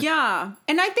driven. Yeah,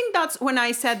 and I think that's when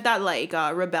I said that like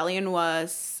rebellion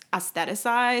was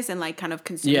aestheticized and like kind of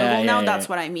consumable. That's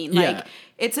what I mean. Like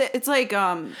it's like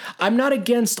I'm not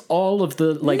against all of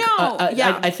the like.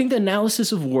 I think the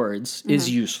analysis of words is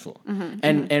useful,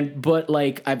 but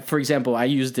like for example, I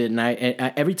used it and I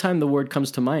every time the word comes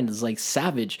to mind is like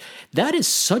savage. That is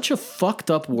such a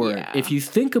fucked up word if you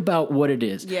think about what it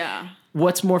is. Yeah,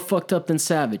 what's more fucked up than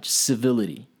savage?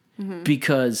 Civility,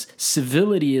 because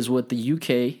civility is what the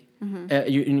UK.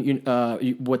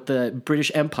 What the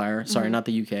British Empire, not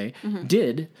the UK,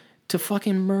 did to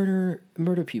fucking murder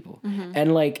people.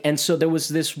 And so there was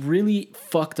this really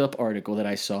fucked up article that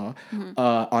I saw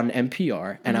on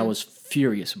NPR, and I was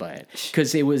furious by it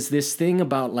because it was this thing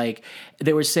about like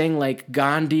they were saying like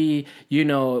Gandhi, you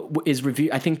know, is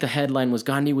revered. I think the headline was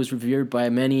Gandhi was revered by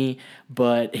many,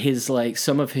 but his like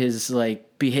some of his like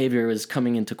behavior was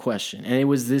coming into question. And it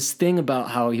was this thing about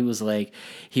how he was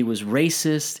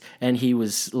racist and he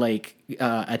was like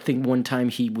I think one time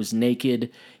he was naked.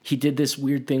 He did this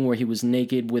weird thing where he was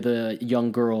naked with a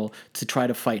young girl to try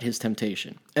to fight his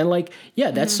temptation. And like,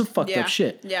 that's some fucked up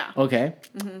shit. Yeah. Okay.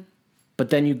 But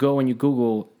then you go and you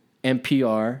Google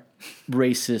NPR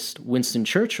racist Winston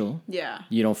Churchill. Yeah.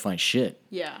 You don't find shit.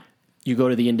 Yeah. You go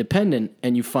to the Independent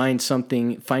and you find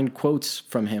quotes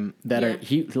from him that are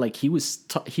he was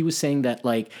saying that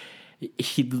like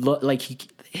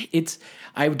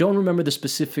I don't remember the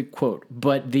specific quote,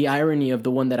 but the irony of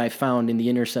the one that I found in the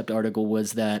Intercept article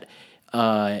was that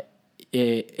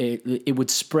it would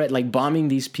spread, like bombing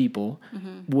these people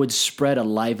would spread a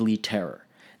lively terror.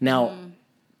 Now,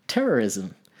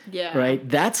 terrorism, right?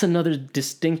 That's another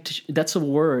that's a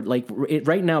word. Like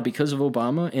right now, because of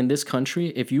Obama in this country,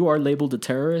 if you are labeled a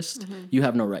terrorist, you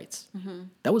have no rights.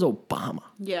 That was Obama.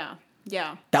 Yeah.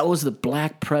 Yeah. That was the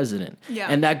black president. Yeah.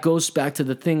 And that goes back to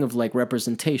the thing of like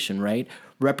representation, right?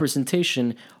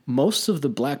 Representation, most of the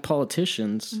black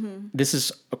politicians, this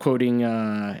is quoting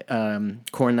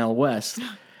Cornel West,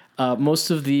 most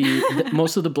of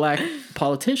the black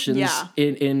politicians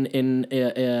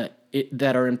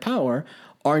that are in power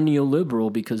are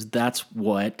neoliberal because that's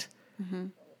what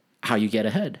how you get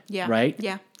ahead, right?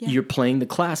 Yeah. You're playing the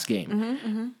class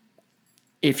game.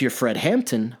 If you're Fred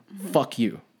Hampton, fuck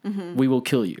you. We will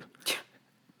kill you.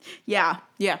 Yeah.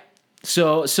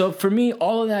 So for me,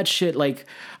 all of that shit, like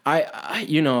I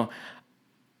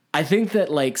think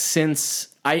that like since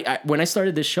I when I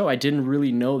started this show, I didn't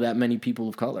really know that many people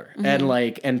of color,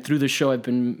 and through the show, I've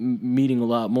been meeting a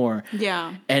lot more.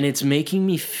 Yeah, and it's making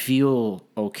me feel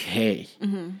okay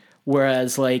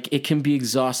Whereas like it can be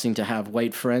exhausting to have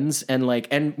white friends, and like,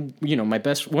 and you know,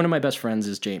 one of my best friends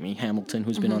is Jamie Hamilton,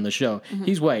 who's been on the show.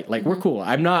 He's white. Like we're cool.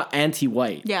 I'm not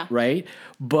anti-white. Yeah. Right.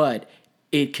 But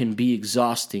it can be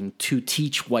exhausting to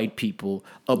teach white people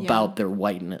about their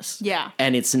whiteness. Yeah.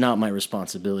 And it's not my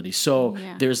responsibility. So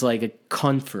Yeah. there's like a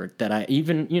comfort that I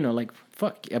even, you know, like,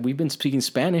 fuck, we've been speaking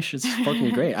Spanish. It's fucking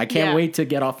great. I can't Yeah. wait to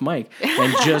get off mic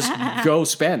and just go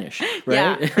Spanish.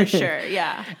 Right. Yeah, for sure.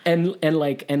 Yeah.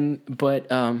 But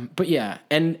yeah.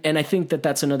 And I think that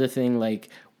that's another thing, like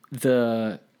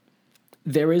there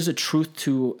is a truth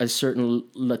to a certain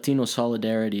Latino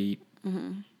solidarity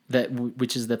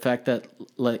which is the fact that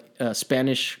like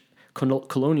Spanish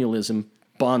colonialism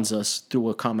bonds us through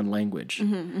a common language.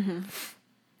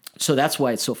 So that's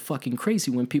why it's so fucking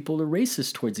crazy when people are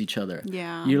racist towards each other.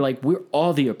 Yeah. You're like, we're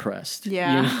all the oppressed.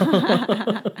 Yeah. You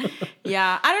know?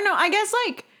 Yeah. I don't know. I guess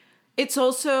like it's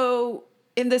also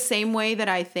in the same way that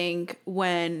I think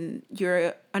when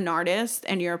you're an artist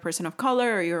and you're a person of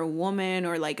color or you're a woman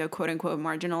or like a quote unquote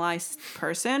marginalized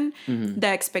person, the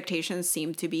expectations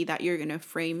seem to be that you're going to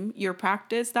frame your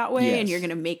practice that way and Yes. you're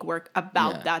going to make work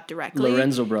about that directly.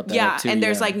 Lorenzo brought that up too. And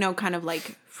there's like no kind of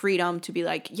like freedom to be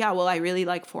like, yeah, well, I really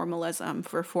like formalism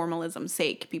for formalism's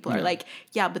sake. People are like,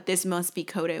 yeah, but this must be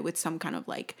coded with some kind of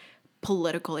like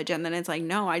political agenda, and it's like,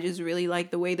 no, I just really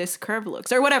like the way this curve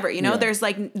looks or whatever, you know. There's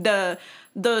like the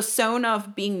zone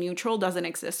of being neutral doesn't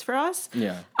exist for us.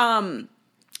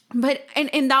 But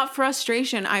in that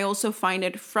frustration, I also find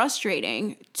it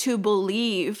frustrating to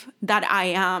believe that I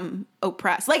am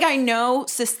oppressed. Like I know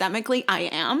systemically I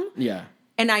am,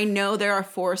 and I know there are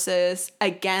forces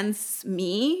against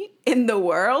me in the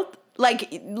world.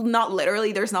 Like, not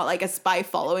literally, there's not like a spy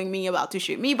following me about to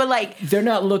shoot me, but like... They're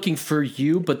not looking for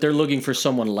you, but they're looking for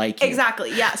someone like you.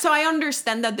 Exactly, yeah. So I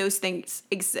understand that those things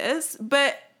exist,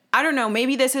 but I don't know,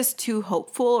 maybe this is too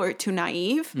hopeful or too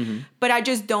naive, but I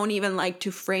just don't even like to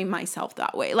frame myself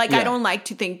that way. Like, I don't like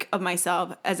to think of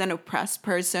myself as an oppressed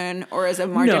person or as a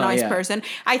marginalized person.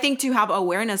 I think to have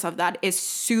awareness of that is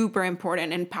super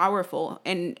important and powerful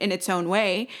in its own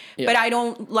way, but I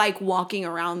don't like walking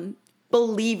around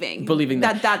believing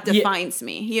that defines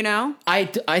me, you know? I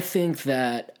think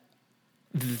that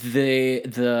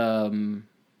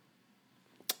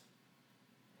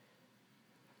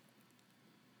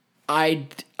I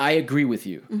agree with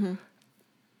you.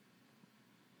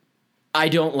 I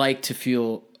don't like to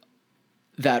feel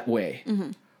that way.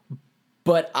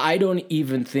 But I don't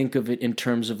even think of it in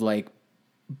terms of like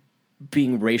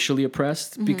being racially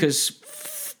oppressed because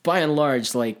by and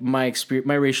large, like my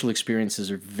racial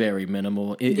experiences are very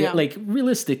minimal. Like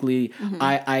realistically,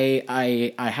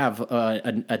 I have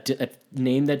a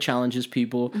name that challenges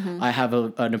people. I have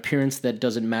an appearance that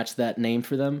doesn't match that name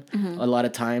for them a lot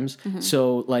of times.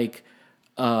 So like,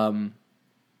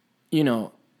 you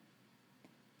know,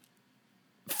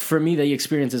 for me, the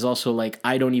experience is also like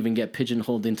I don't even get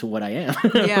pigeonholed into what I am.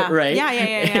 Right?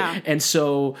 Yeah. And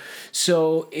so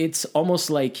it's almost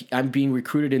like I'm being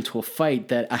recruited into a fight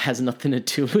that has nothing to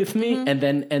do with me.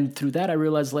 And through that, I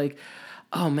realized like,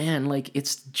 oh man, like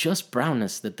it's just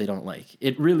brownness that they don't like.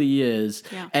 It really is.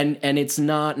 Yeah. And it's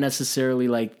not necessarily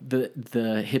like the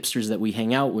hipsters that we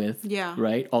hang out with. Yeah.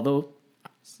 Right. Although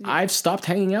I've stopped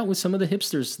hanging out with some of the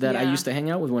hipsters that I used to hang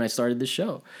out with when I started the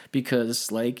show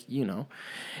because, like, you know,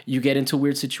 you get into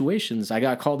weird situations. I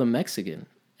got called a Mexican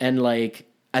and, like,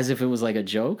 as if it was, like, a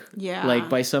joke. Yeah. Like,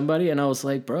 by somebody. And I was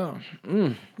like, bro.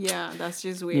 Yeah, that's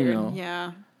just weird. You know.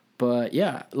 Yeah. But,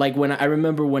 yeah. Like, I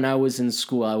remember when I was in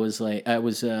school, I was, like, I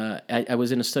was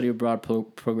in a study abroad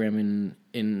program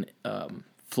in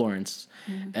Florence.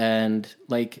 And,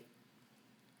 like,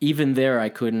 even there I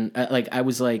couldn't,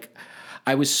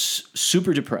 I was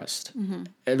super depressed,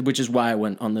 which is why I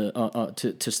went on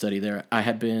the to study there. I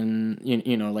had been,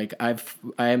 you know, like I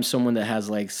am someone that has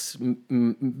like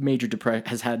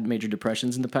has had major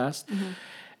depressions in the past,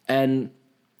 and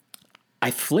I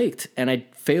flaked and I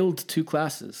failed 2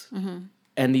 classes,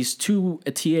 and these 2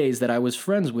 TAs that I was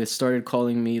friends with started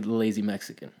calling me the lazy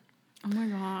Mexican. Oh my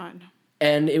God.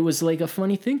 And it was like a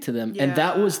funny thing to them. Yeah. And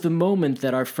that was the moment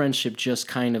that our friendship just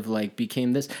kind of like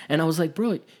became this. And I was like,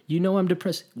 bro, you know I'm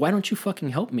depressed. Why don't you fucking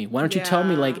help me? Why don't you tell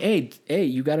me like, hey,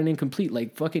 you got an incomplete,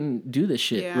 like fucking do this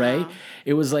shit, right?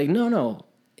 It was like, no.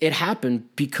 It happened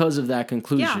because of that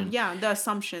conclusion. Yeah, the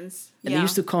assumptions. And they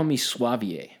used to call me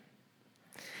Suavier.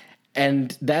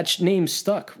 And that name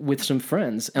stuck with some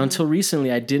friends. Until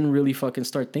recently, I didn't really fucking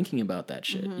start thinking about that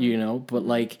shit, you know? But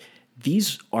like...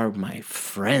 These are my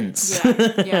friends.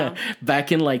 Yeah.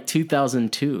 Back in like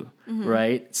 2002,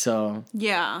 right? So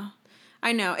yeah,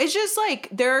 I know. It's just like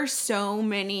there are so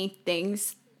many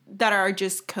things that are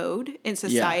just code in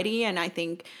society. And I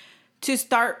think to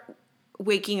start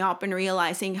waking up and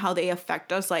realizing how they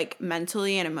affect us like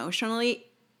mentally and emotionally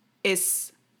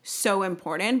is so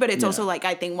important. But it's also like,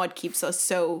 I think what keeps us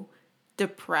so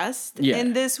depressed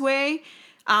in this way.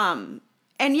 And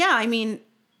yeah, I mean,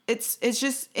 it's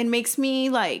just, it makes me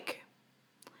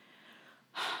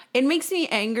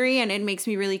angry, and it makes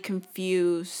me really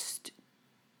confused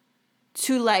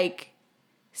to like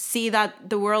see that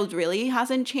the world really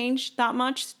hasn't changed that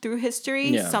much through history.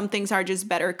 Yeah. Some things are just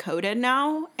better coded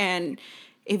now. And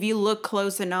if you look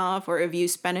close enough, or if you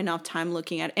spend enough time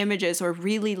looking at images or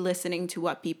really listening to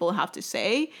what people have to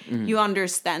say, you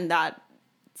understand that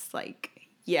it's like,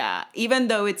 yeah, even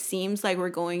though it seems like we're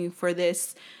going for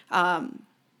this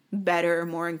better,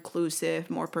 more inclusive,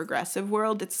 more progressive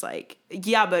world, it's like,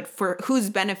 yeah, but for who's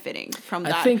benefiting from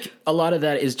that? I think a lot of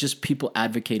that is just people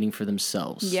advocating for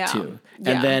themselves too.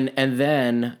 Yeah. And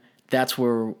then that's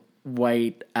where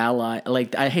white ally,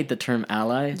 like, I hate the term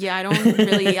ally. Yeah, I don't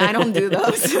do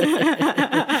those.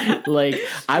 Like,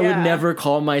 I would never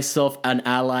call myself an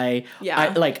ally.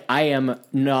 Yeah. I am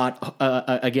not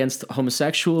against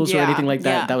homosexuals or anything like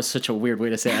that. Yeah. That was such a weird way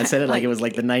to say it. I said it like it was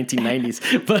like the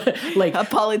 1990s. But like A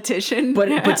politician. But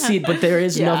there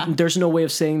is there's no way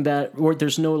of saying that, or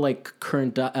there's no like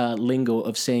current lingo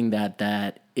of saying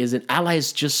that isn't. Ally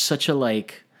is just such a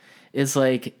like, it's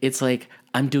like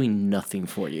I'm doing nothing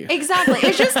for you. Exactly.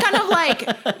 It's just kind of like,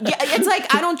 it's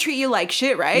like, I don't treat you like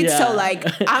shit, right? Yeah. So like,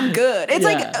 I'm good. It's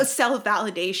like Yeah. a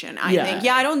self-validation, I think.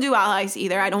 Yeah, I don't do allies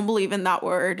either. I don't believe in that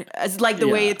word. It's like the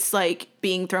way it's like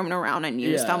being thrown around and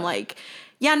used. Yeah. I'm like,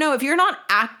 yeah, no, if you're not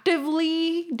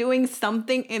actively doing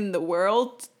something in the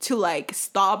world to like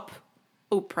stop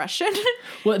oppression.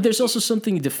 Well, there's also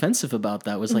something defensive about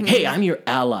that. It was like, hey, I'm your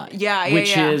ally. Yeah,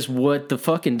 which is what the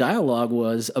fucking dialogue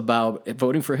was about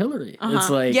voting for Hillary. It's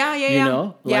like, you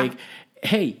know, like,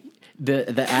 hey,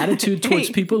 the attitude towards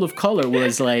people of color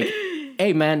was like,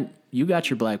 hey, man, you got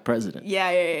your black president.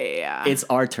 Yeah. It's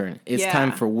our turn. It's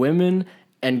time for women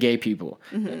and gay people,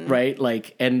 right?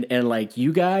 Like, and like,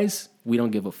 you guys, we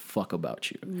don't give a fuck about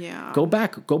you. Yeah. Go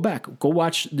back. Go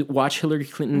watch Hillary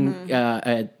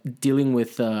Clinton dealing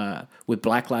with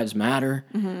Black Lives Matter.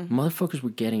 Motherfuckers were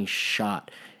getting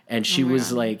shot, and she was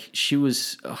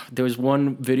there was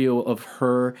one video of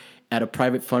her at a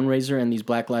private fundraiser, and these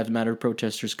Black Lives Matter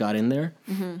protesters got in there.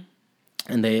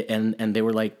 And they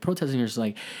were like protesting. Her,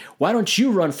 like, why don't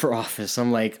you run for office?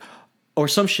 I'm like, or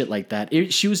some shit like that.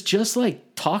 She was just like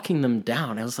talking them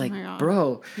down. I was like,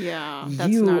 bro, you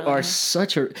are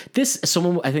such a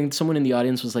I think someone in the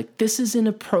audience was like, this is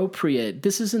inappropriate.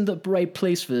 This isn't the right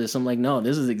place for this. I'm like, no,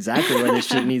 this is exactly where this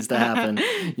shit needs to happen.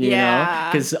 You know,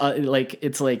 because like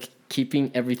it's like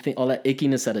keeping everything, all that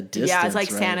ickiness at a distance. Yeah, it's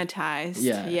like right? sanitized.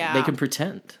 Yeah, they can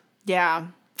pretend. Yeah,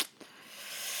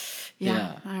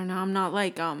 I don't know. I'm not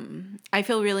like I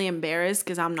feel really embarrassed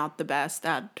because I'm not the best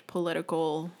at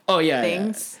political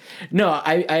things. Yeah. No,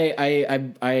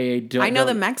 I don't. I know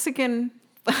the Mexican,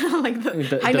 like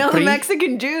the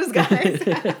Mexican Jews, guys.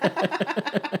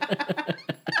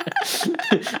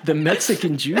 The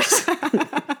Mexican Jews.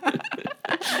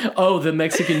 Oh, the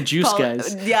Mexican juice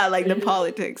guys. Yeah, like the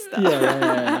politics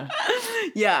stuff.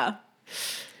 Yeah.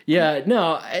 Yeah,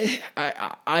 no,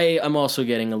 I'm also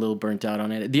getting a little burnt out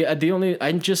on it.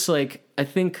 I'm just like, I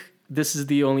think this is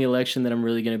the only election that I'm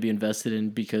really going to be invested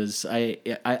in, because I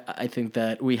think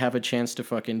that we have a chance to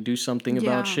fucking do something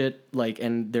about shit, like,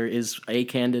 and there is a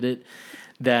candidate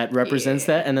that represents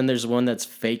that, and then there's one that's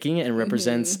faking it and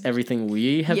represents everything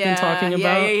we have been talking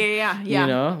about. Yeah. You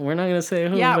know, we're not gonna say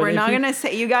who. Yeah, we're not gonna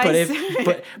say, you guys.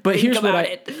 But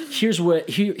here's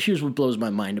what blows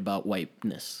my mind about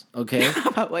whiteness. Okay,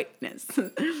 about whiteness.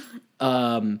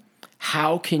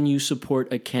 How can you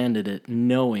support a candidate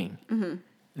knowing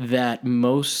that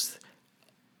most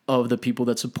of the people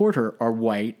that support her are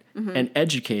white and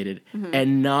educated,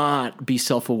 and not be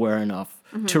self-aware enough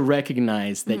to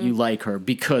recognize that you like her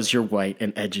because you're white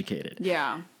and educated?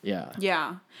 Yeah.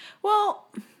 Well,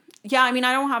 yeah, I mean,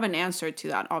 I don't have an answer to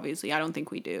that, obviously. I don't think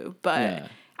we do. But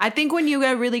I think when you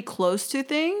get really close to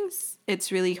things, it's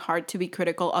really hard to be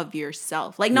critical of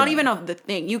yourself. Like, not even of the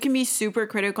thing. You can be super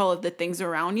critical of the things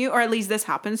around you, or at least this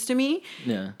happens to me.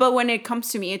 Yeah. But when it comes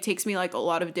to me, it takes me, like, a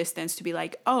lot of distance to be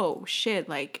like, oh, shit,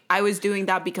 like, I was doing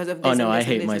that because of this. Oh, no, I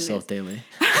hate myself daily.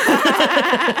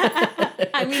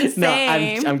 I mean,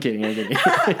 same. No, I'm kidding.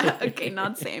 Okay,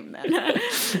 not same then.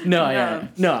 No,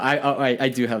 I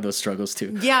do have those struggles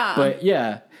too. Yeah. But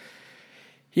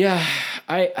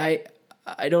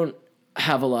I don't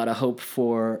have a lot of hope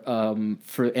for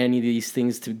any of these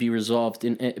things to be resolved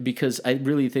because I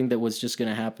really think that what's just going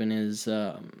to happen is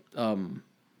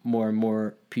more and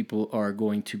more people are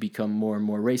going to become more and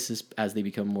more racist as they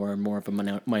become more and more of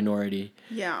a minority.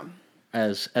 Yeah.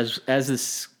 As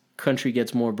this country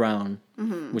gets more brown,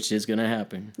 which is gonna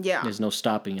happen. Yeah. There's no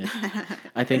stopping it.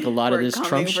 I think a lot of this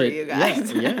Trump shit. You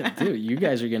guys. Yeah, dude, you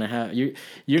guys are gonna have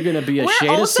you're gonna be a We're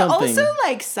shade of something. Also,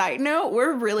 like, side note,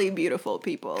 we're really beautiful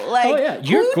people. Like, oh yeah,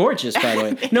 you're gorgeous, by the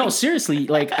way. No, seriously,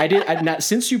 like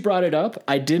since you brought it up,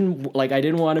 I didn't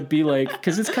want to be like,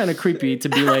 because it's kind of creepy to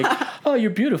be like, oh,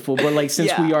 you're beautiful, but like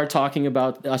since we are talking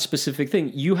about a specific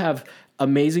thing, you have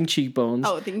amazing cheekbones.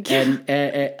 Oh, thank you.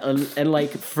 And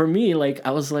like for me, like I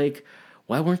was like,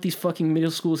 why weren't these fucking middle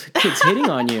school kids hitting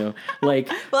on you? Like,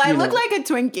 well, I look like a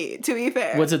Twinkie, to be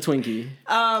fair. What's a Twinkie?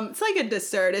 It's like a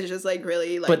dessert. It's just like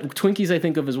really like. But Twinkies, I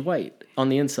think of as white on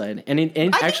the inside, and I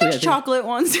actually, think there's chocolate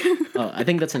ones. Oh, I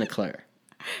think that's an eclair.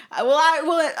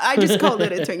 I just called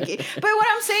it a Twinkie. But what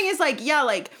I'm saying is like, yeah,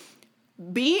 like,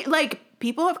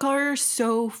 people of color are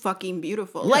so fucking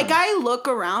beautiful. Yeah. Like, I look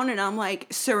around and I'm like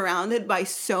surrounded by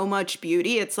so much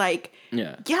beauty. It's like,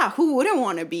 yeah, who wouldn't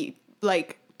want to be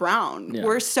like brown? Yeah.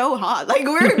 We're so hot. Like,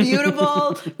 we're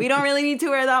beautiful. We don't really need to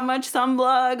wear that much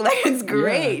sunblock. Like, it's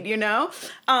great, you know?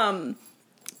 So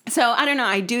I don't know.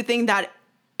 I do think that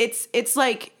it's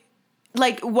like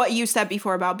what you said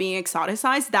before about being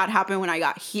exoticized, that happened when I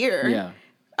got here.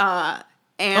 Yeah.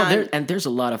 And there's a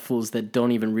lot of fools that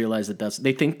don't even realize that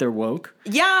they think they're woke.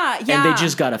 Yeah. And they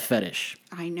just got a fetish.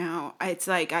 I know. It's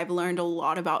like I've learned a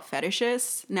lot about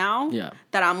fetishes now. Yeah.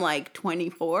 That I'm like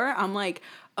 24. I'm like,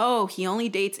 oh, he only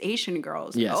dates Asian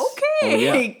girls. Yes. Okay.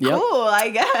 Oh, yeah. Cool, I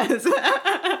guess.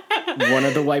 One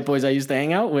of the white boys I used to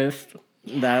hang out with,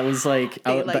 that was like,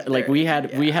 we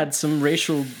had some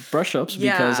racial brush-ups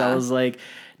because I was like,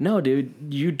 no, dude,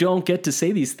 you don't get to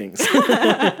say these things. Yeah,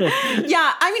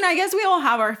 I mean, I guess we all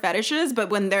have our fetishes, but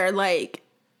when they're like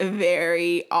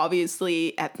very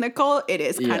obviously ethnical, it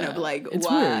is kind of like, it's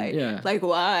why? Weird, yeah. Like,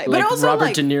 why? Like but also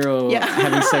Robert De Niro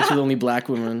having sex with only black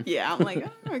women. Yeah, I'm like,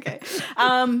 oh, okay.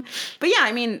 But yeah,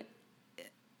 I mean,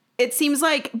 it seems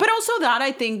like, but also that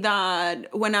I think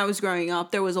that when I was growing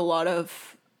up, there was a lot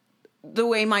of the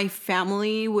way my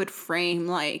family would frame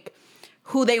like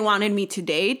who they wanted me to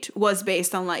date was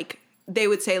based on like, they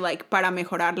would say like, para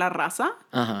mejorar la raza.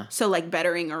 Uh-huh. So like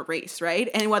bettering our race, right?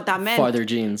 And what that meant. Farther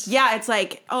genes. Yeah, it's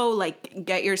like, oh, like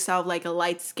get yourself like a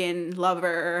light-skinned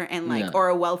lover and like, or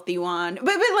a wealthy one.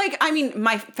 But like, I mean,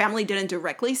 my family didn't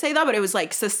directly say that, but it was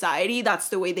like society. That's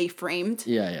the way they framed.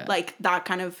 Yeah. Like that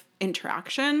kind of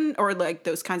interaction or like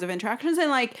those kinds of interactions.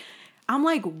 And like, I'm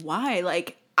like, why?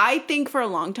 Like, I think for a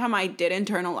long time I did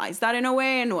internalize that in a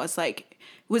way and was like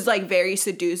very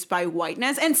seduced by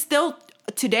whiteness, and still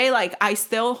today, like I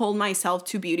still hold myself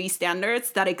to beauty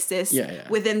standards that exist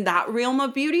within that realm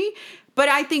of beauty. But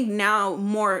I think now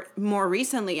more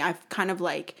recently, I've kind of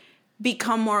like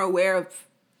become more aware of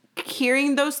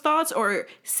hearing those thoughts or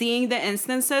seeing the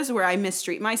instances where I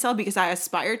mistreat myself because I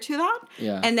aspire to that.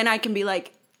 Yeah. And then I can be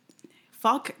like,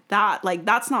 fuck that. Like,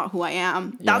 that's not who I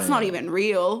am. That's not even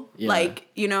real. Yeah. Like,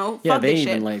 you know, fuck this shit. Yeah,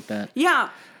 they even like that. Yeah.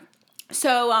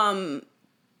 So,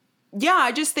 yeah,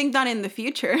 I just think that in the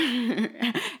future,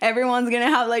 everyone's going to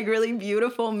have like really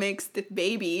beautiful mixed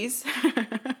babies.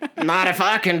 Not if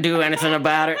I can do anything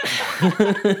about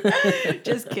it.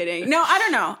 Just kidding. No, I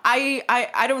don't know.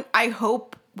 I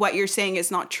hope what you're saying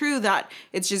is not true, that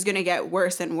it's just going to get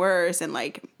worse and worse. And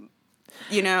like,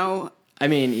 you know. I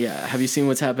mean, yeah. Have you seen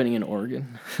what's happening in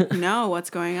Oregon? No, what's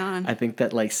going on? I think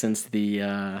that like since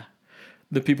the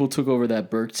people took over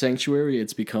that bird sanctuary,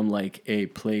 it's become like a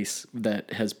place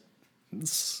that has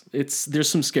there's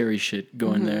some scary shit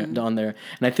going down there,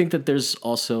 and I think that there's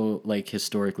also like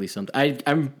historically something.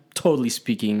 I'm totally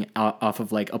speaking off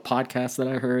of like a podcast that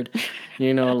I heard,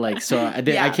 you know, like so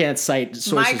I can't cite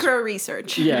sources. Micro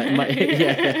research.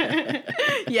 Yeah.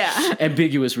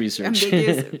 Ambiguous research.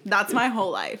 That's my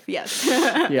whole life. Yes.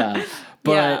 Yeah,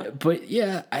 but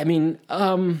yeah, I mean,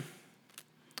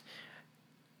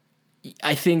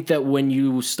 I think that when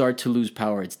you start to lose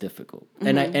power, it's difficult,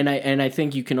 and I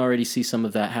think you can already see some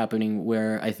of that happening.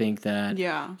 Where I think that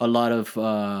a lot of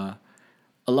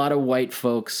white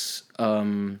folks.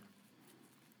 Well,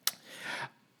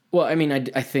 I mean,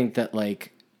 I think that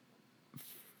like,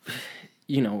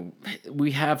 you know,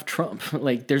 we have Trump.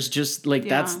 Like, there's just like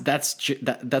that's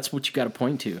what you got to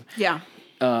point to. Yeah.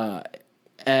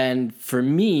 And for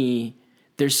me,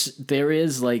 there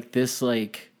is like this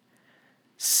like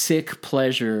sick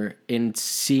pleasure in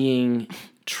seeing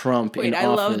Trump in office. I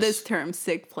love this term,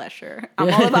 sick pleasure.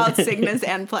 I'm all about sickness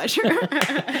and pleasure.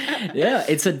 Yeah,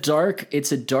 it's a dark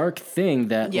thing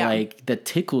that like that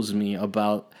tickles me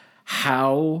about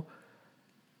how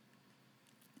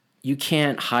you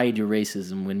can't hide your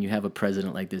racism when you have a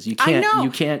president like this. You I can't. know.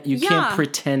 You can't. You Yeah. can't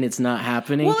pretend it's not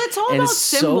happening. Well, it's all and about it's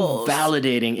symbols. so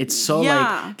validating. It's so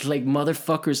Yeah. like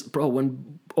motherfuckers, bro.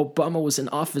 When Obama was in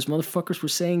office, motherfuckers were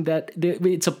saying that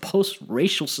it's a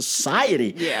post-racial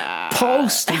society. Yeah.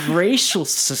 Post-racial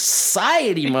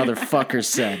society, motherfuckers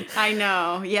said. I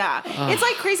know. Yeah. It's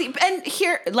like crazy. And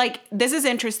here, like, this is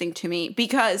interesting to me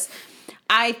because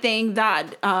I think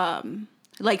that,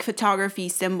 like, photography,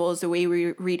 symbols, the way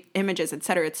we read images, et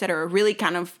cetera, really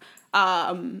kind of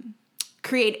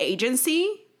creates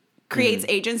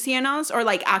agency in us, or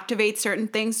like activate certain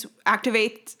things.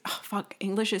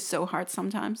 English is so hard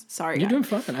sometimes. Sorry, You're guys.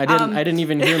 doing fine. I didn't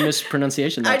even hear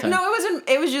mispronunciation that time. No, it wasn't.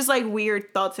 It was just like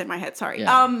weird thoughts in my head. Sorry.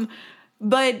 Yeah.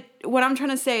 But what I'm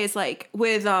trying to say is like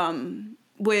with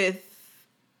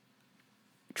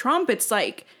Trump, it's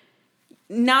like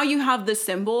now you have the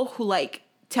symbol who like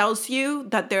tells you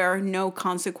that there are no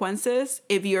consequences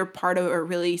if you're part of a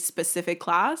really specific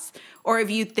class, or if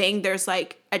you think there's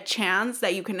like a chance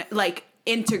that you can like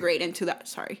integrate into that.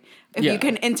 You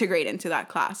can integrate into that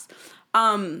class.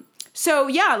 So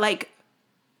yeah, like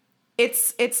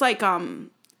it's like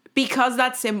because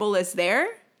that symbol is there,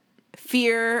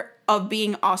 fear of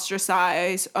being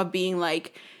ostracized, of being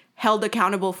like held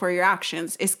accountable for your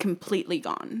actions is completely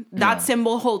gone. That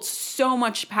symbol holds so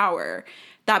much power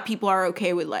that people are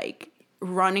okay with like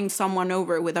running someone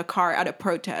over with a car at a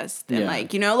protest. And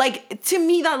like, you know, like to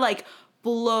me that like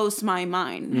blows my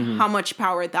mind how much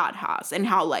power that has, and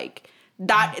how like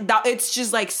that it's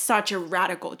just like such a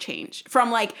radical change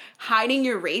from like hiding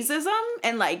your racism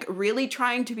and like really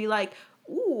trying to be like,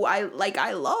 ooh,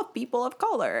 I love people of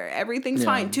color, everything's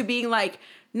fine, to being like,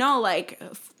 no, like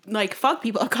fuck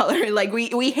people of color, like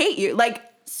we hate you, like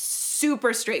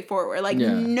super straightforward, like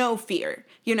no fear,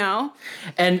 you know?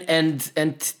 And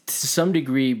to some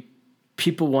degree,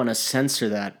 people want to censor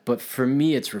that, but for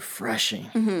me, it's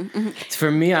refreshing. For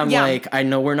me, I'm like, I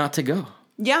know where not to go.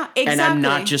 Yeah, exactly. And I'm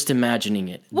not just imagining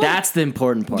it. Well, that's the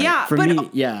important part. Yeah, for me,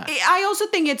 yeah. I also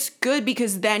think it's good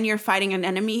because then you're fighting an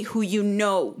enemy who you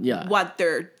know what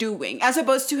they're doing, as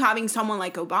opposed to having someone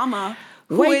like Obama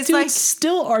who is dude, like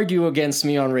still argue against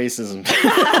me on racism.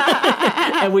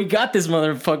 And we got this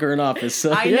motherfucker in office.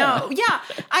 So, I know. Yeah.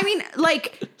 I mean,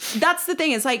 like, that's the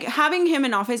thing. It's like having him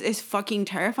in office is fucking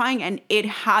terrifying, and it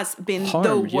has been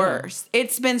the worst.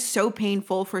 It's been so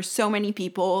painful for so many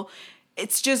people.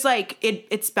 It's just like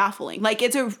it's baffling. Like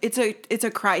it's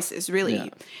a crisis, really. Yeah.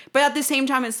 But at the same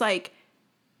time, it's like,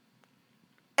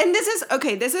 and this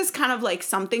is kind of like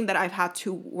something that I've had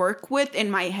to work with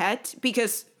in my head,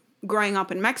 because growing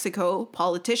up in Mexico,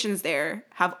 politicians there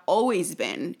have always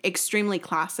been extremely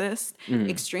classist,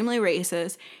 extremely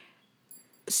racist,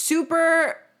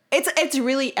 super. It's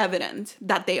really evident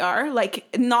that they are, like,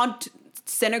 not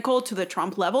cynical to the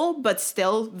Trump level, but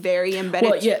still very embedded.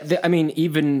 Well, yeah, I mean,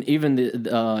 even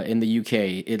the in the UK,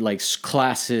 it like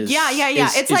classes. Yeah.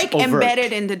 It's like overt.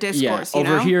 Embedded in the discourse. Yeah, you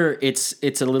know? over here,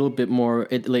 it's a little bit more.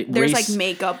 There's like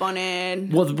makeup on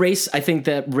it. Well, I think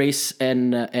that race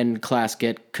and class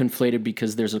get conflated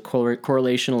because there's a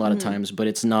correlation a lot of times, but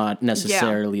it's not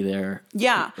necessarily there.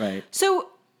 Yeah. Right. So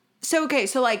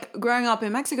like growing up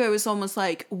in Mexico, it was almost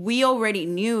like we already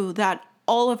knew that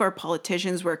all of our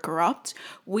politicians were corrupt.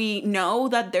 We know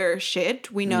that they're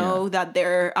shit. We know that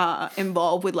they're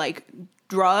involved with like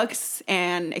drugs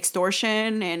and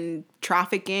extortion and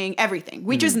trafficking, everything.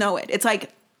 We just know it. It's like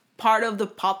part of the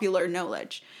popular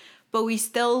knowledge. But we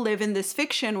still live in this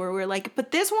fiction where we're like,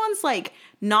 but this one's like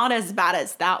not as bad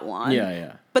as that one.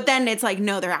 Yeah. But then it's like,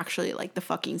 no, they're actually like the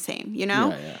fucking same, you know?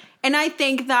 Yeah. And I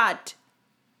think that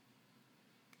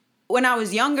when I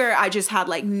was younger, I just had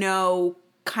like no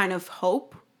kind of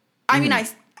hope. I mean, I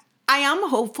am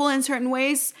hopeful in certain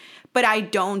ways, but I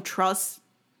don't trust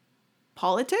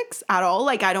politics at all.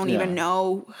 Like, I don't even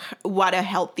know what a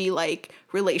healthy like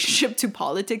relationship to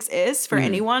politics is for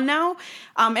anyone now.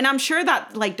 And I'm sure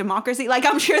that like democracy, like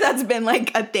I'm sure that's been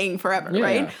like a thing forever,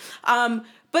 right?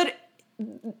 But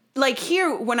like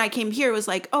here, when I came here, it was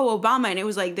like, oh, Obama, and it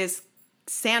was like this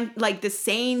saint,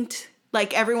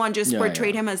 like everyone just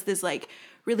portrayed him as this like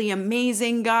really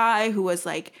amazing guy who was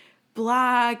like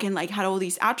black and like had all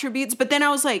these attributes. But then I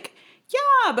was like,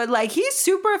 yeah, but like he's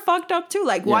super fucked up too.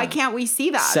 Like, why can't we see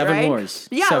that? Seven wars.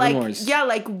 Yeah, Seven like wars. Yeah,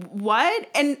 like what?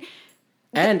 And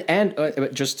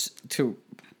just to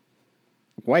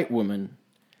white women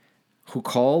who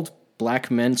called black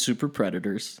men super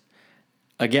predators.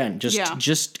 Again,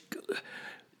 just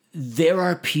there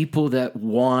are people that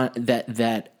want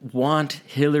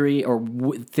Hillary, or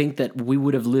think that we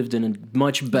would have lived in a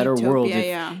much better world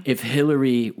if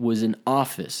Hillary was in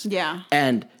office. Yeah.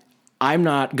 And I'm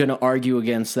not going to argue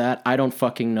against that. I don't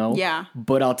fucking know. Yeah.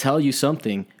 But I'll tell you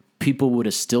something. People would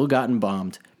have still gotten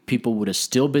bombed. People would have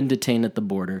still been detained at the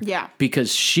border. Yeah.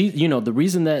 Because the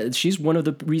reason that she's one of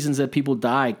the reasons that people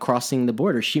die crossing the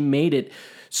border. She made it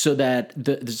so that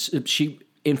she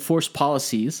enforced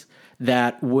policies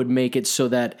that would make it so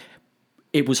that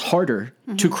it was harder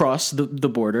to cross the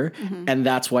border. And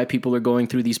that's why people are going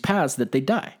through these paths that they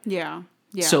die. Yeah.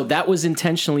 Yeah. So that was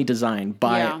intentionally designed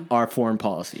by our foreign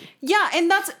policy. Yeah,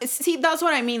 and that's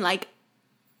what I mean. Like,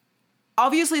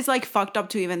 obviously, it's like fucked up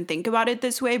to even think about it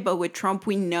this way. But with Trump,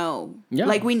 we know,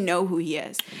 like, we know who he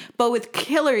is. But with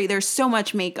Hillary, there's so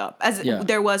much makeup as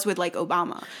there was with like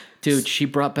Obama. Dude, she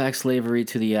brought back slavery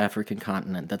to the African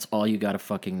continent. That's all you gotta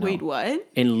fucking know. Wait, what?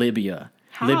 In Libya.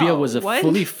 How? Libya was a What?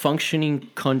 fully functioning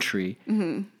country,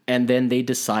 and then they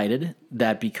decided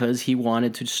that because he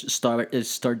wanted to start.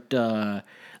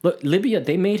 Look, Libya,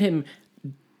 they made him.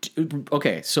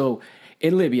 Okay, so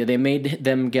in Libya, they made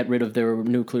them get rid of their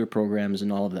nuclear programs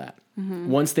and all of that.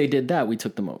 Once they did that, we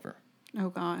took them over. Oh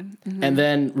God. And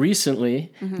then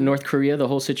recently, North Korea, the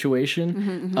whole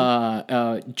situation,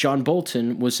 John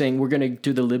Bolton was saying, we're going to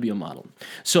do the Libya model.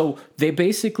 So they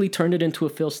basically turned it into a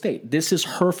failed state. This is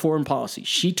her foreign policy.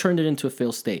 She turned it into a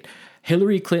failed state.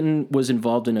 Hillary Clinton was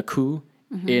involved in a coup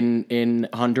in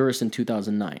Honduras in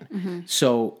 2009.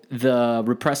 So the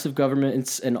repressive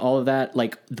governments and all of that,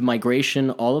 like the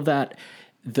migration, all of that,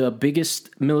 the biggest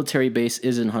military base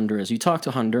is in Honduras. You talk to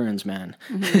Hondurans, man.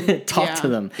 Talk to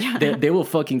them. They will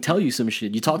fucking tell you some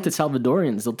shit. You talk to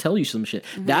Salvadorians, they'll tell you some shit.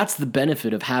 That's the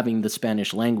benefit of having the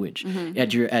Spanish language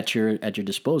at your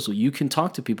disposal. You can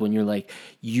talk to people and you're like,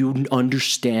 you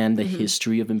understand the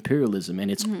history of imperialism,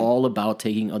 and it's all about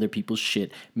taking other people's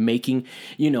shit, making,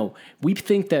 we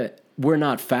think that we're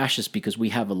not fascist because we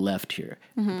have a left here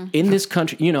in this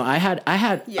country. I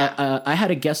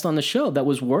had a guest on the show that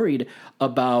was worried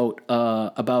about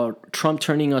Trump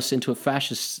turning us into a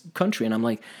fascist country, and I'm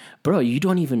like, bro, you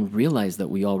don't even realize that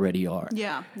we already are.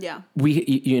 Yeah.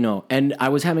 And I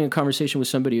was having a conversation with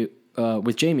somebody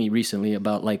with Jamie recently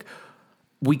about like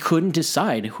we couldn't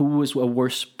decide who was a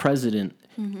worse president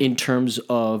in terms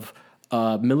of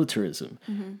militarism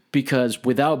because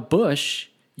without Bush,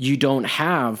 you don't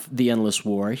have the endless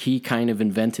war. He kind of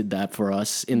invented that for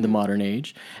us in the modern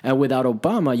age. And without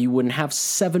Obama, you wouldn't have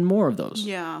 7 more of those.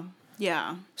 Yeah.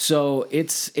 So it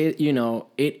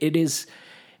is.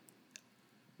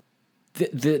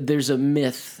 There's a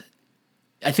myth.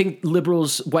 I think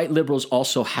white liberals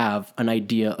also have an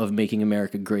idea of making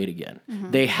America great again.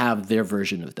 They have their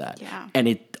version of that. Yeah. And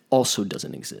it also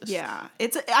doesn't exist. Yeah.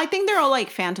 I think they're all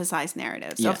like fantasized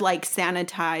narratives of like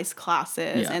sanitized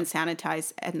classes and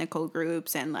sanitized ethnical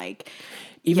groups and like.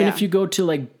 Even if you go to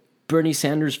like Bernie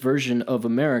Sanders' version of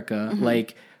America,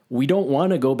 like we don't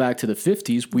want to go back to the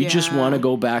 50s. We just want to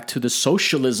go back to the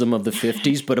socialism of the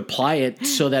 50s, but apply it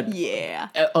so that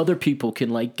other people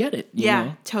can like get it. You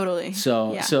know? Totally.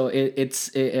 So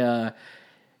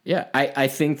I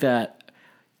think that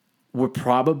we're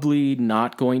probably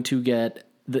not going to get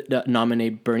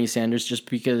nominate Bernie Sanders just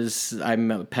because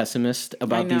I'm a pessimist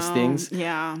about these things.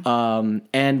 Yeah.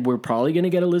 And we're probably going to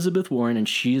get Elizabeth Warren, and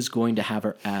she is going to have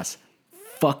her ass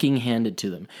fucking handed to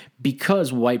them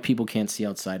because white people can't see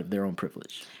outside of their own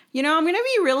privilege. I'm going to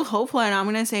be real hopeful, and I'm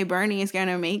going to say Bernie is going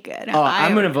to make it. Oh,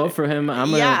 I'm going to vote for him. I'm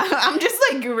just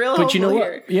like real hopeful. But you know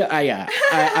what? Here. Yeah.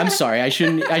 I'm sorry. I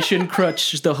shouldn't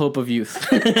crutch the hope of youth.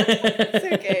 It's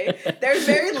okay. There's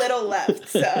very little left.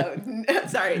 So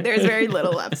there's very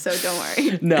little left. So don't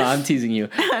worry. No, I'm teasing you.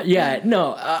 Yeah,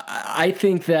 no. I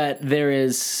think that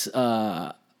there's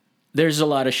a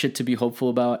lot of shit to be hopeful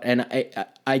about, and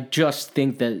I just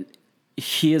think that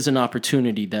he is an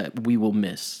opportunity that we will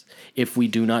miss if we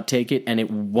do not take it, and it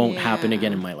won't happen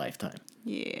again in my lifetime.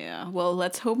 Yeah, well,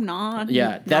 let's hope not.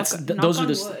 Yeah, those are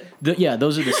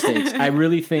the stakes. I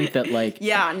really think that like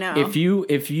if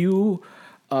you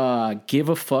give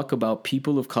a fuck about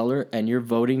people of color and you're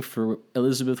voting for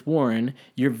Elizabeth Warren,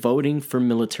 you're voting for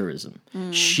militarism.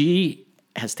 She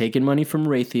has taken money from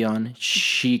Raytheon.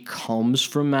 She comes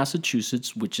from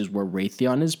Massachusetts, which is where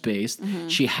Raytheon is based.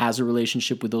 She has a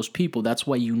relationship with those people. That's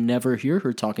why you never hear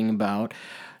her talking about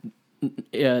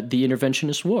the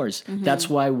interventionist wars. That's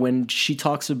why when she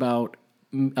talks about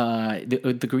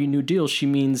the Green New Deal, she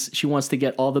means she wants to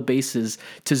get all the bases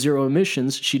to zero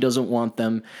emissions. She doesn't want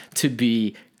them to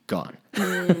be gone.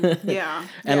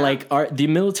 And like the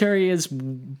military is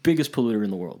biggest polluter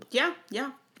in the world. Yeah.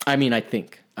 I mean, I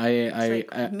think.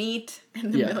 Meat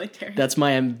in the military. That's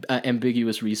my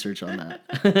ambiguous research on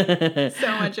that.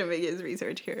 So much ambiguous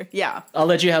research here. Yeah. I'll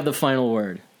let you have the final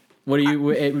word. What do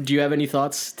you have any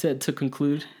thoughts to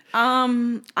conclude?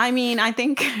 I mean, I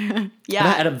think, And I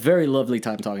yeah. had a very lovely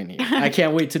time talking to you. I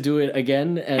can't wait to do it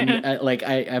again. And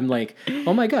I'm like,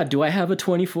 oh my God, do I have a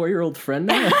 24-year-old friend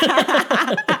now?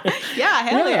 Yeah,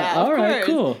 hell Yeah, yeah. all Of right, course.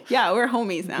 cool. Yeah, we're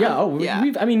homies now. Yeah,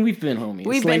 we've been homies.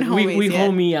 We've been homies, We yeah.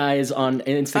 homie eyes on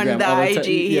Instagram On the all the IG. time.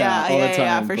 Yeah, all the time,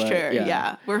 yeah, for but sure.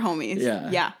 Yeah. We're homies. Yeah.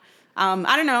 Yeah.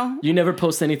 I don't know. You never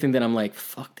post anything that I'm like,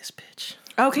 fuck this bitch.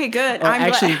 Okay, good. Or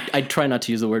actually, glad. I try not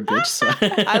to use the word bitch. So.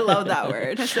 I love that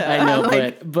word. So, I know,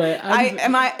 like, but I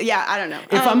don't know.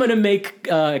 if I'm gonna make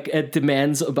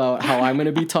demands about how I'm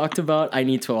gonna be talked about, I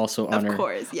need to also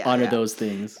honor those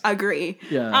things. Agree.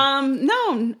 Yeah.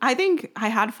 No, I think I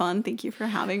had fun. Thank you for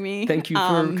having me. Thank you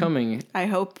for coming. I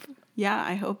hope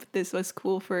this was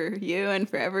cool for you and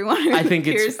for everyone. I think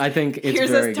it's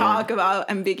here's very us talk good. about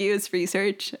ambiguous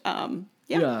research.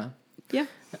 Yeah.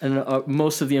 And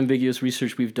most of the ambiguous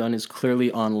research we've done is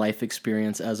clearly on life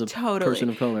experience as a person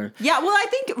of color. Yeah, well, I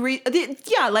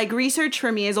think research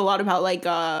for me is a lot about like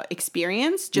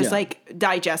experience, just like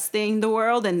digesting the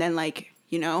world, and then like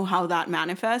how that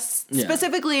manifests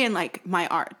specifically in like my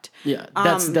art. Yeah,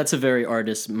 that's a very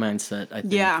artist mindset, I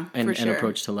think. Yeah, and for sure.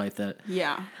 approach to life that.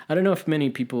 Yeah. I don't know if many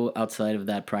people outside of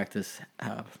that practice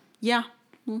have. Yeah.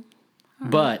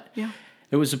 But. Yeah.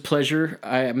 It was a pleasure.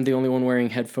 I am the only one wearing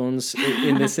headphones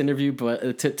in this interview,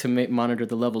 but to monitor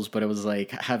the levels. But it was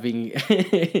like having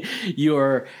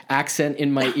your accent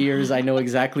in my ears. I know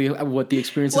exactly what the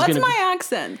experience is going to be. What's my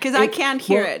accent? Because I can't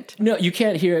hear it. No, you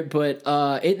can't hear it, but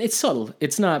it's subtle.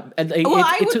 It's not.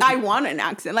 I want an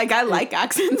accent. Like I like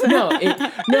accents. No.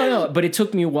 But it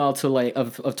took me a while to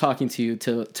of talking to you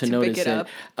to notice pick it up.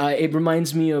 It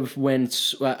reminds me of when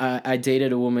I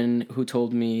dated a woman who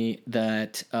told me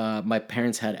that my parents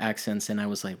had accents, and I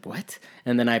was like, what?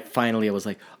 And then I was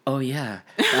like, oh yeah,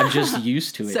 I'm just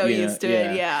used to it. Used to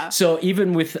it, yeah. So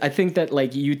even with, I think that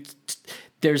like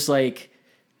there's like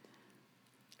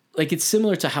it's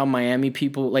similar to how Miami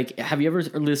people, like, have you ever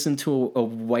listened to a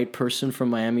white person from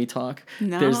Miami talk?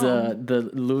 No. There's the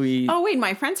Louis. Oh wait,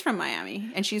 my friend's from Miami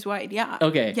and she's white. Yeah.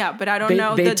 Okay. Yeah, but I don't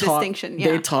know the distinction.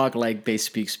 Yeah. They talk like they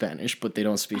speak Spanish, but they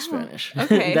don't speak Spanish.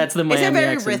 Okay. That's the Miami accent. Is it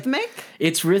very accent. rhythmic?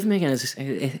 It's rhythmic and it's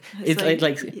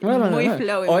like muy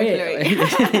flowy, muy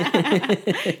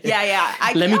flowy. Yeah.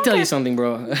 Let me tell you something,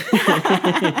 bro.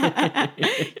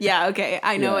 Yeah. Okay.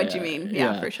 I know what you mean.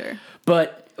 Yeah, for sure.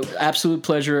 But absolute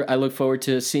pleasure. I look forward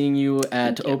to seeing you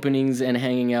at openings and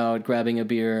hanging out, grabbing a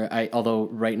beer. Although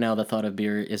right now the thought of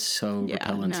beer is so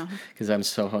repellent because I'm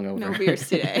so hungover. No beers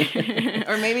today,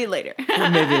 or maybe later.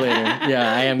 Maybe later.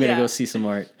 Yeah, I am gonna go see some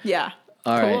art. Yeah.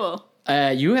 All cool.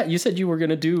 right. You said you were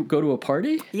gonna go to a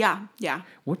party? Yeah.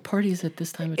 What party is it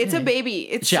this time of day? It's a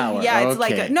baby. It's shower. Yeah, it's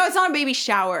okay. it's not a baby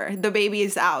shower. The baby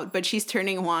is out, but she's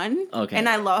turning 1. Okay. And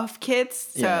I love kids,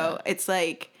 so it's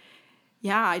like,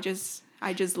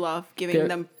 I just love giving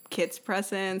them kids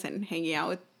presents and hanging out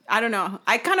with. I don't know.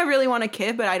 I kind of really want a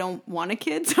kid, but I don't want a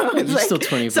kid. So it's You're still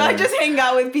 24. So I just hang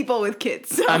out with people with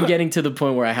kids. So. I'm getting to the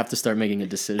point where I have to start making a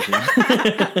decision.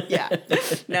 Yeah.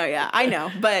 No, yeah. I know,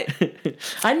 but.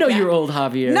 I know you're old,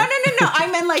 Javier. No.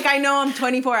 I meant like, I know I'm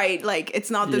 24.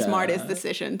 It's not the smartest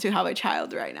decision to have a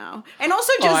child right now. And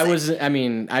also just.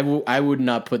 I would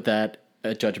not put that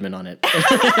judgment on it.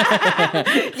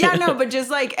 Yeah, no, but just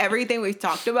like everything we've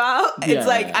talked about, it's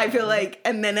like, I feel like,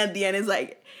 and then at the end it's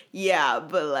like, yeah,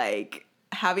 but like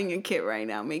having a kid right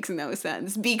now makes no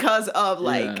sense because of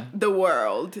like the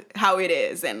world, how it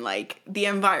is, and like the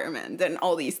environment and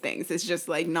all these things. It's just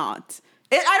like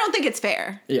I don't think it's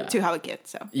fair to have a kid.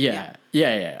 So yeah.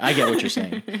 I get what you're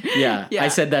saying. Yeah. I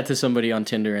said that to somebody on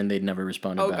Tinder and they'd never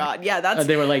responded back. Oh God, yeah, that's.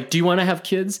 They were like, "Do you want to have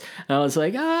kids?" And I was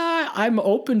like, I'm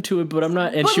open to it, but I'm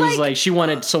not. And she was like, she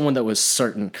wanted someone that was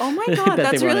certain. Oh my God, that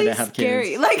that's they wanted really to have scary.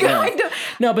 kids. Like, I don't.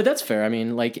 No, but that's fair. I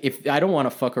mean, like, if I don't want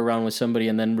to fuck around with somebody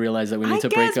and then realize that we need to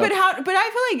break up. But I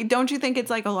feel like, don't you think it's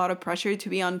like a lot of pressure to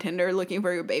be on Tinder looking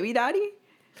for your baby daddy?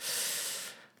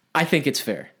 I think it's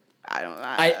fair.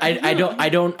 I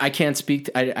I can't speak.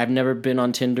 I've never been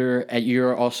on Tinder.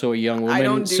 You're also a young woman. I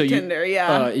don't do Tinder.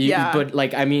 But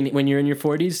like, I mean, when you're in your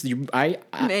 40s, you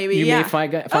may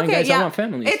find guys that want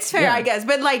families. It's fair, I guess.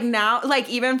 But like now, like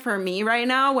even for me right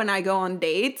now, when I go on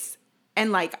dates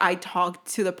and like I talk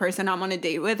to the person I'm on a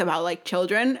date with about like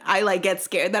children, I like get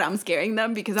scared that I'm scaring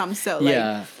them because I'm so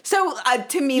like. So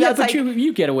to me, that's but like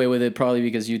you get away with it probably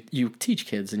because you teach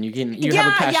kids and you have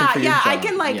a passion for your job.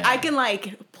 I can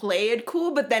like play it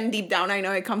cool, but then deep down I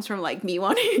know it comes from like me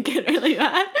wanting a kid really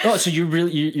bad. Oh, so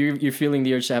you're feeling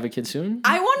the urge to have a kid soon?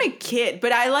 I want a kid,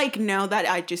 but I like know that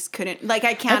I just couldn't, like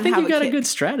I can't have a kid. I think you got a good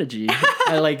strategy.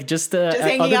 I like just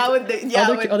hanging out with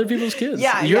other people's kids.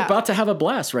 Yeah, you're about to have a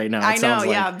blast right now. I know,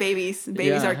 yeah, babies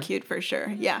are cute for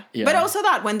sure. Yeah. But also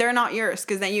that when they're not yours,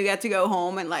 because then you get to go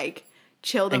home and like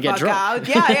chill the fuck out.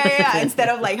 Yeah. Instead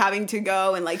of like having to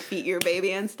go and like feed your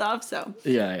baby and stuff. So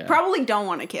probably don't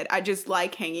want a kid. I just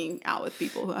like hanging out with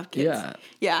people who have kids.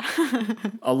 Yeah.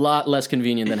 A lot less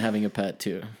convenient than having a pet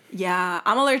too. Yeah,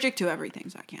 I'm allergic to everything,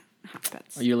 so I can't have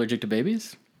pets. Are you allergic to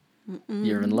babies?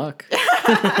 You're in luck.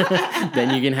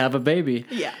 Then you can have a baby.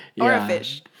 Yeah. Or a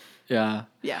fish. Yeah.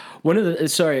 Yeah. One of the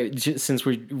since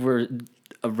we're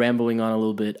rambling on a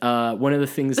little bit. One of the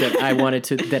things that I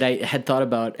that I had thought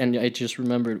about and I just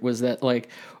remembered was that like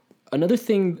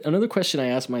another question I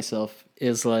asked myself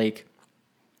is like,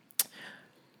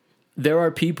 there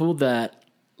are people that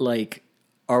like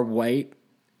are white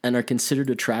and are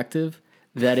considered attractive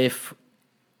that if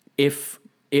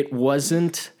it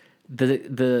wasn't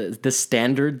the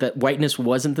standard, that whiteness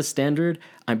wasn't the standard,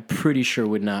 I'm pretty sure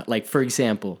would not. Like, for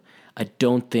example, I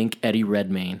don't think Eddie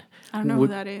Redmayne. I don't know who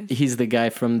that is. He's the guy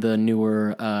from the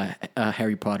newer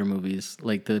Harry Potter movies,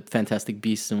 like the Fantastic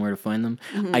Beasts and Where to Find Them.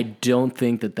 Mm-hmm. I don't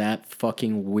think that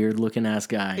fucking weird-looking ass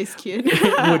guy is cute.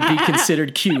 would be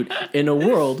considered cute in a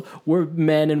world where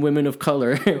men and women of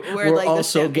color were like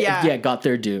also got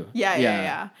their due.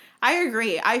 Yeah. I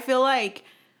agree. I feel like,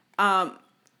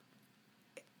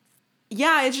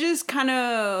 it's just kind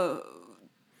of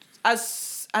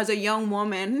as a young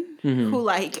woman who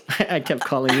like I kept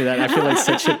calling you that. I feel like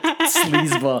such a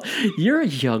sleazeball. You're a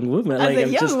young woman. As a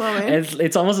young woman.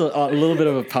 It's almost a little bit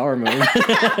of a power move.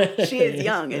 She is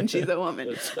young and she's a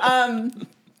woman.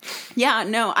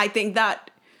 I think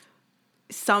that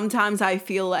sometimes I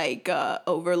feel like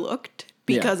overlooked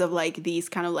because of like these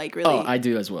kind of like really I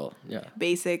do as well. Yeah.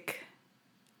 Basic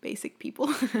people.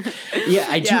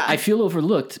 I do. I feel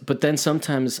overlooked, but then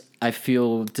sometimes I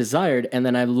feel desired, and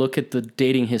then I look at the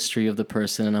dating history of the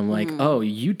person, and I'm like, oh,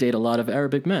 you date a lot of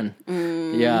Arabic men.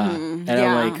 Yeah. And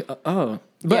I'm like, oh.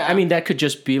 But I mean, that could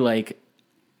just be like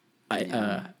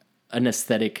an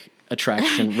aesthetic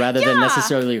attraction rather than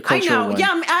necessarily a cultural one.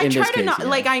 Yeah, I try to not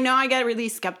like. I know I get really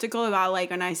skeptical about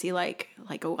like when I see like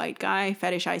a white guy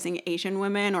fetishizing Asian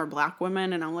women or black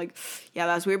women, and I'm like, yeah,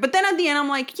 that's weird. But then at the end, I'm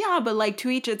like, yeah, but like to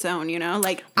each its own, you know.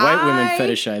 Like white women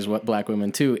fetishize black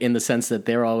women too, in the sense that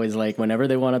they're always like, whenever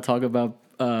they want to talk about.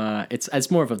 It's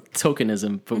more of a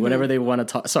tokenism, but whenever they want to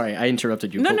talk, sorry, I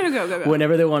interrupted you. No, go.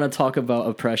 Whenever they want to talk about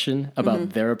oppression,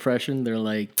 about their oppression, they're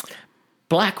like,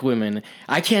 black women.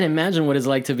 I can't imagine what it's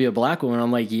like to be a black woman.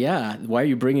 I'm like, yeah. Why are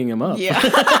you bringing him up? Yeah.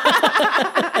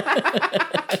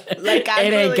 Like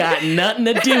it ain't got nothing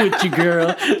to do with you,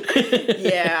 girl.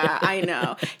 Yeah, I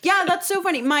know. Yeah, that's so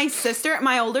funny. My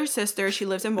older sister, she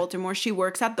lives in Baltimore. She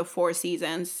works at the Four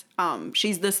Seasons.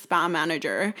 She's the spa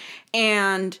manager,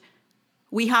 and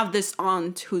we have this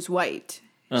aunt who's white.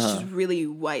 She's a really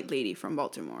white lady from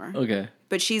Baltimore. Okay,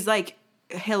 but she's like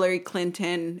Hillary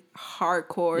Clinton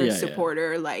hardcore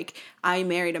supporter. Like, I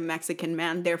married a Mexican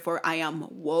man, therefore I am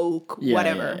woke.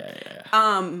 Whatever.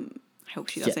 I hope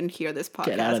she doesn't hear this podcast.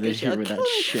 Get out of here with that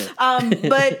shit.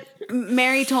 But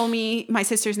Mary told me, my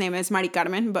sister's name is Mari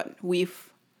Carmen, but we've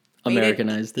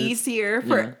Americanized it easier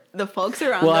for the folks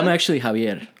around. Well, I'm actually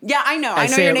Javier. Yeah, I know. I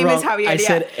know your name is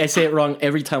Javier. I say it wrong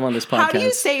every time on this podcast. How do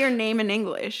you say your name in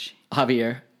English?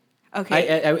 Javier.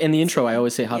 Okay. I in the intro, I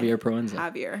always say Javier Proenza.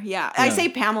 Javier, I say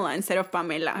Pamela instead of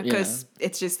Pamela because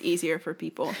it's just easier for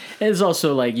people. It's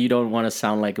also like you don't want to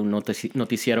sound like un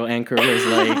noticiero anchor who's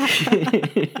like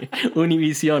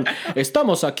Univision.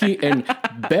 Estamos aquí en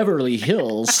Beverly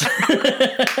Hills. That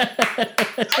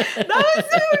was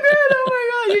so good. Oh my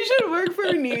god, you should work for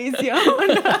Univision.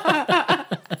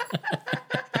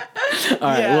 All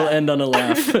right, we'll end on a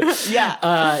laugh.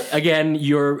 Yeah. Again,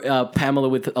 you're Pamela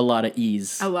with a lot of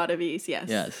ease. A lot of ease, yes.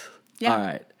 Yes. Yeah. All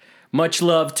right. Much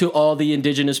love to all the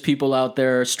indigenous people out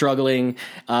there struggling.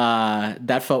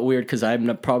 That felt weird because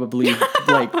I'm probably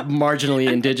like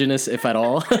marginally indigenous, if at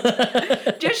all.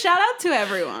 Just shout out to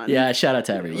everyone. Yeah, shout out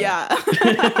to everyone. Yeah.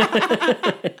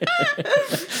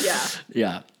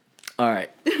 Yeah. All right.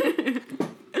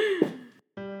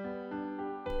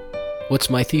 What's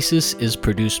My Thesis is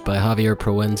produced by Javier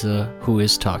Proenza, who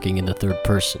is talking in the third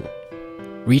person.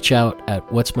 Reach out at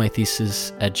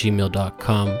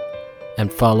whatsmythesis@gmail.com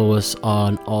and follow us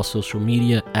on all social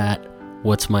media at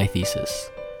What's My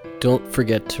Thesis. Don't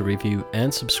forget to review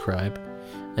and subscribe.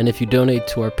 And if you donate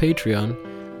to our Patreon,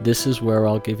 this is where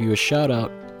I'll give you a shout out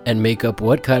and make up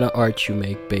what kind of art you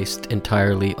make based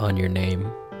entirely on your name.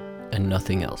 and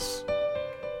nothing else.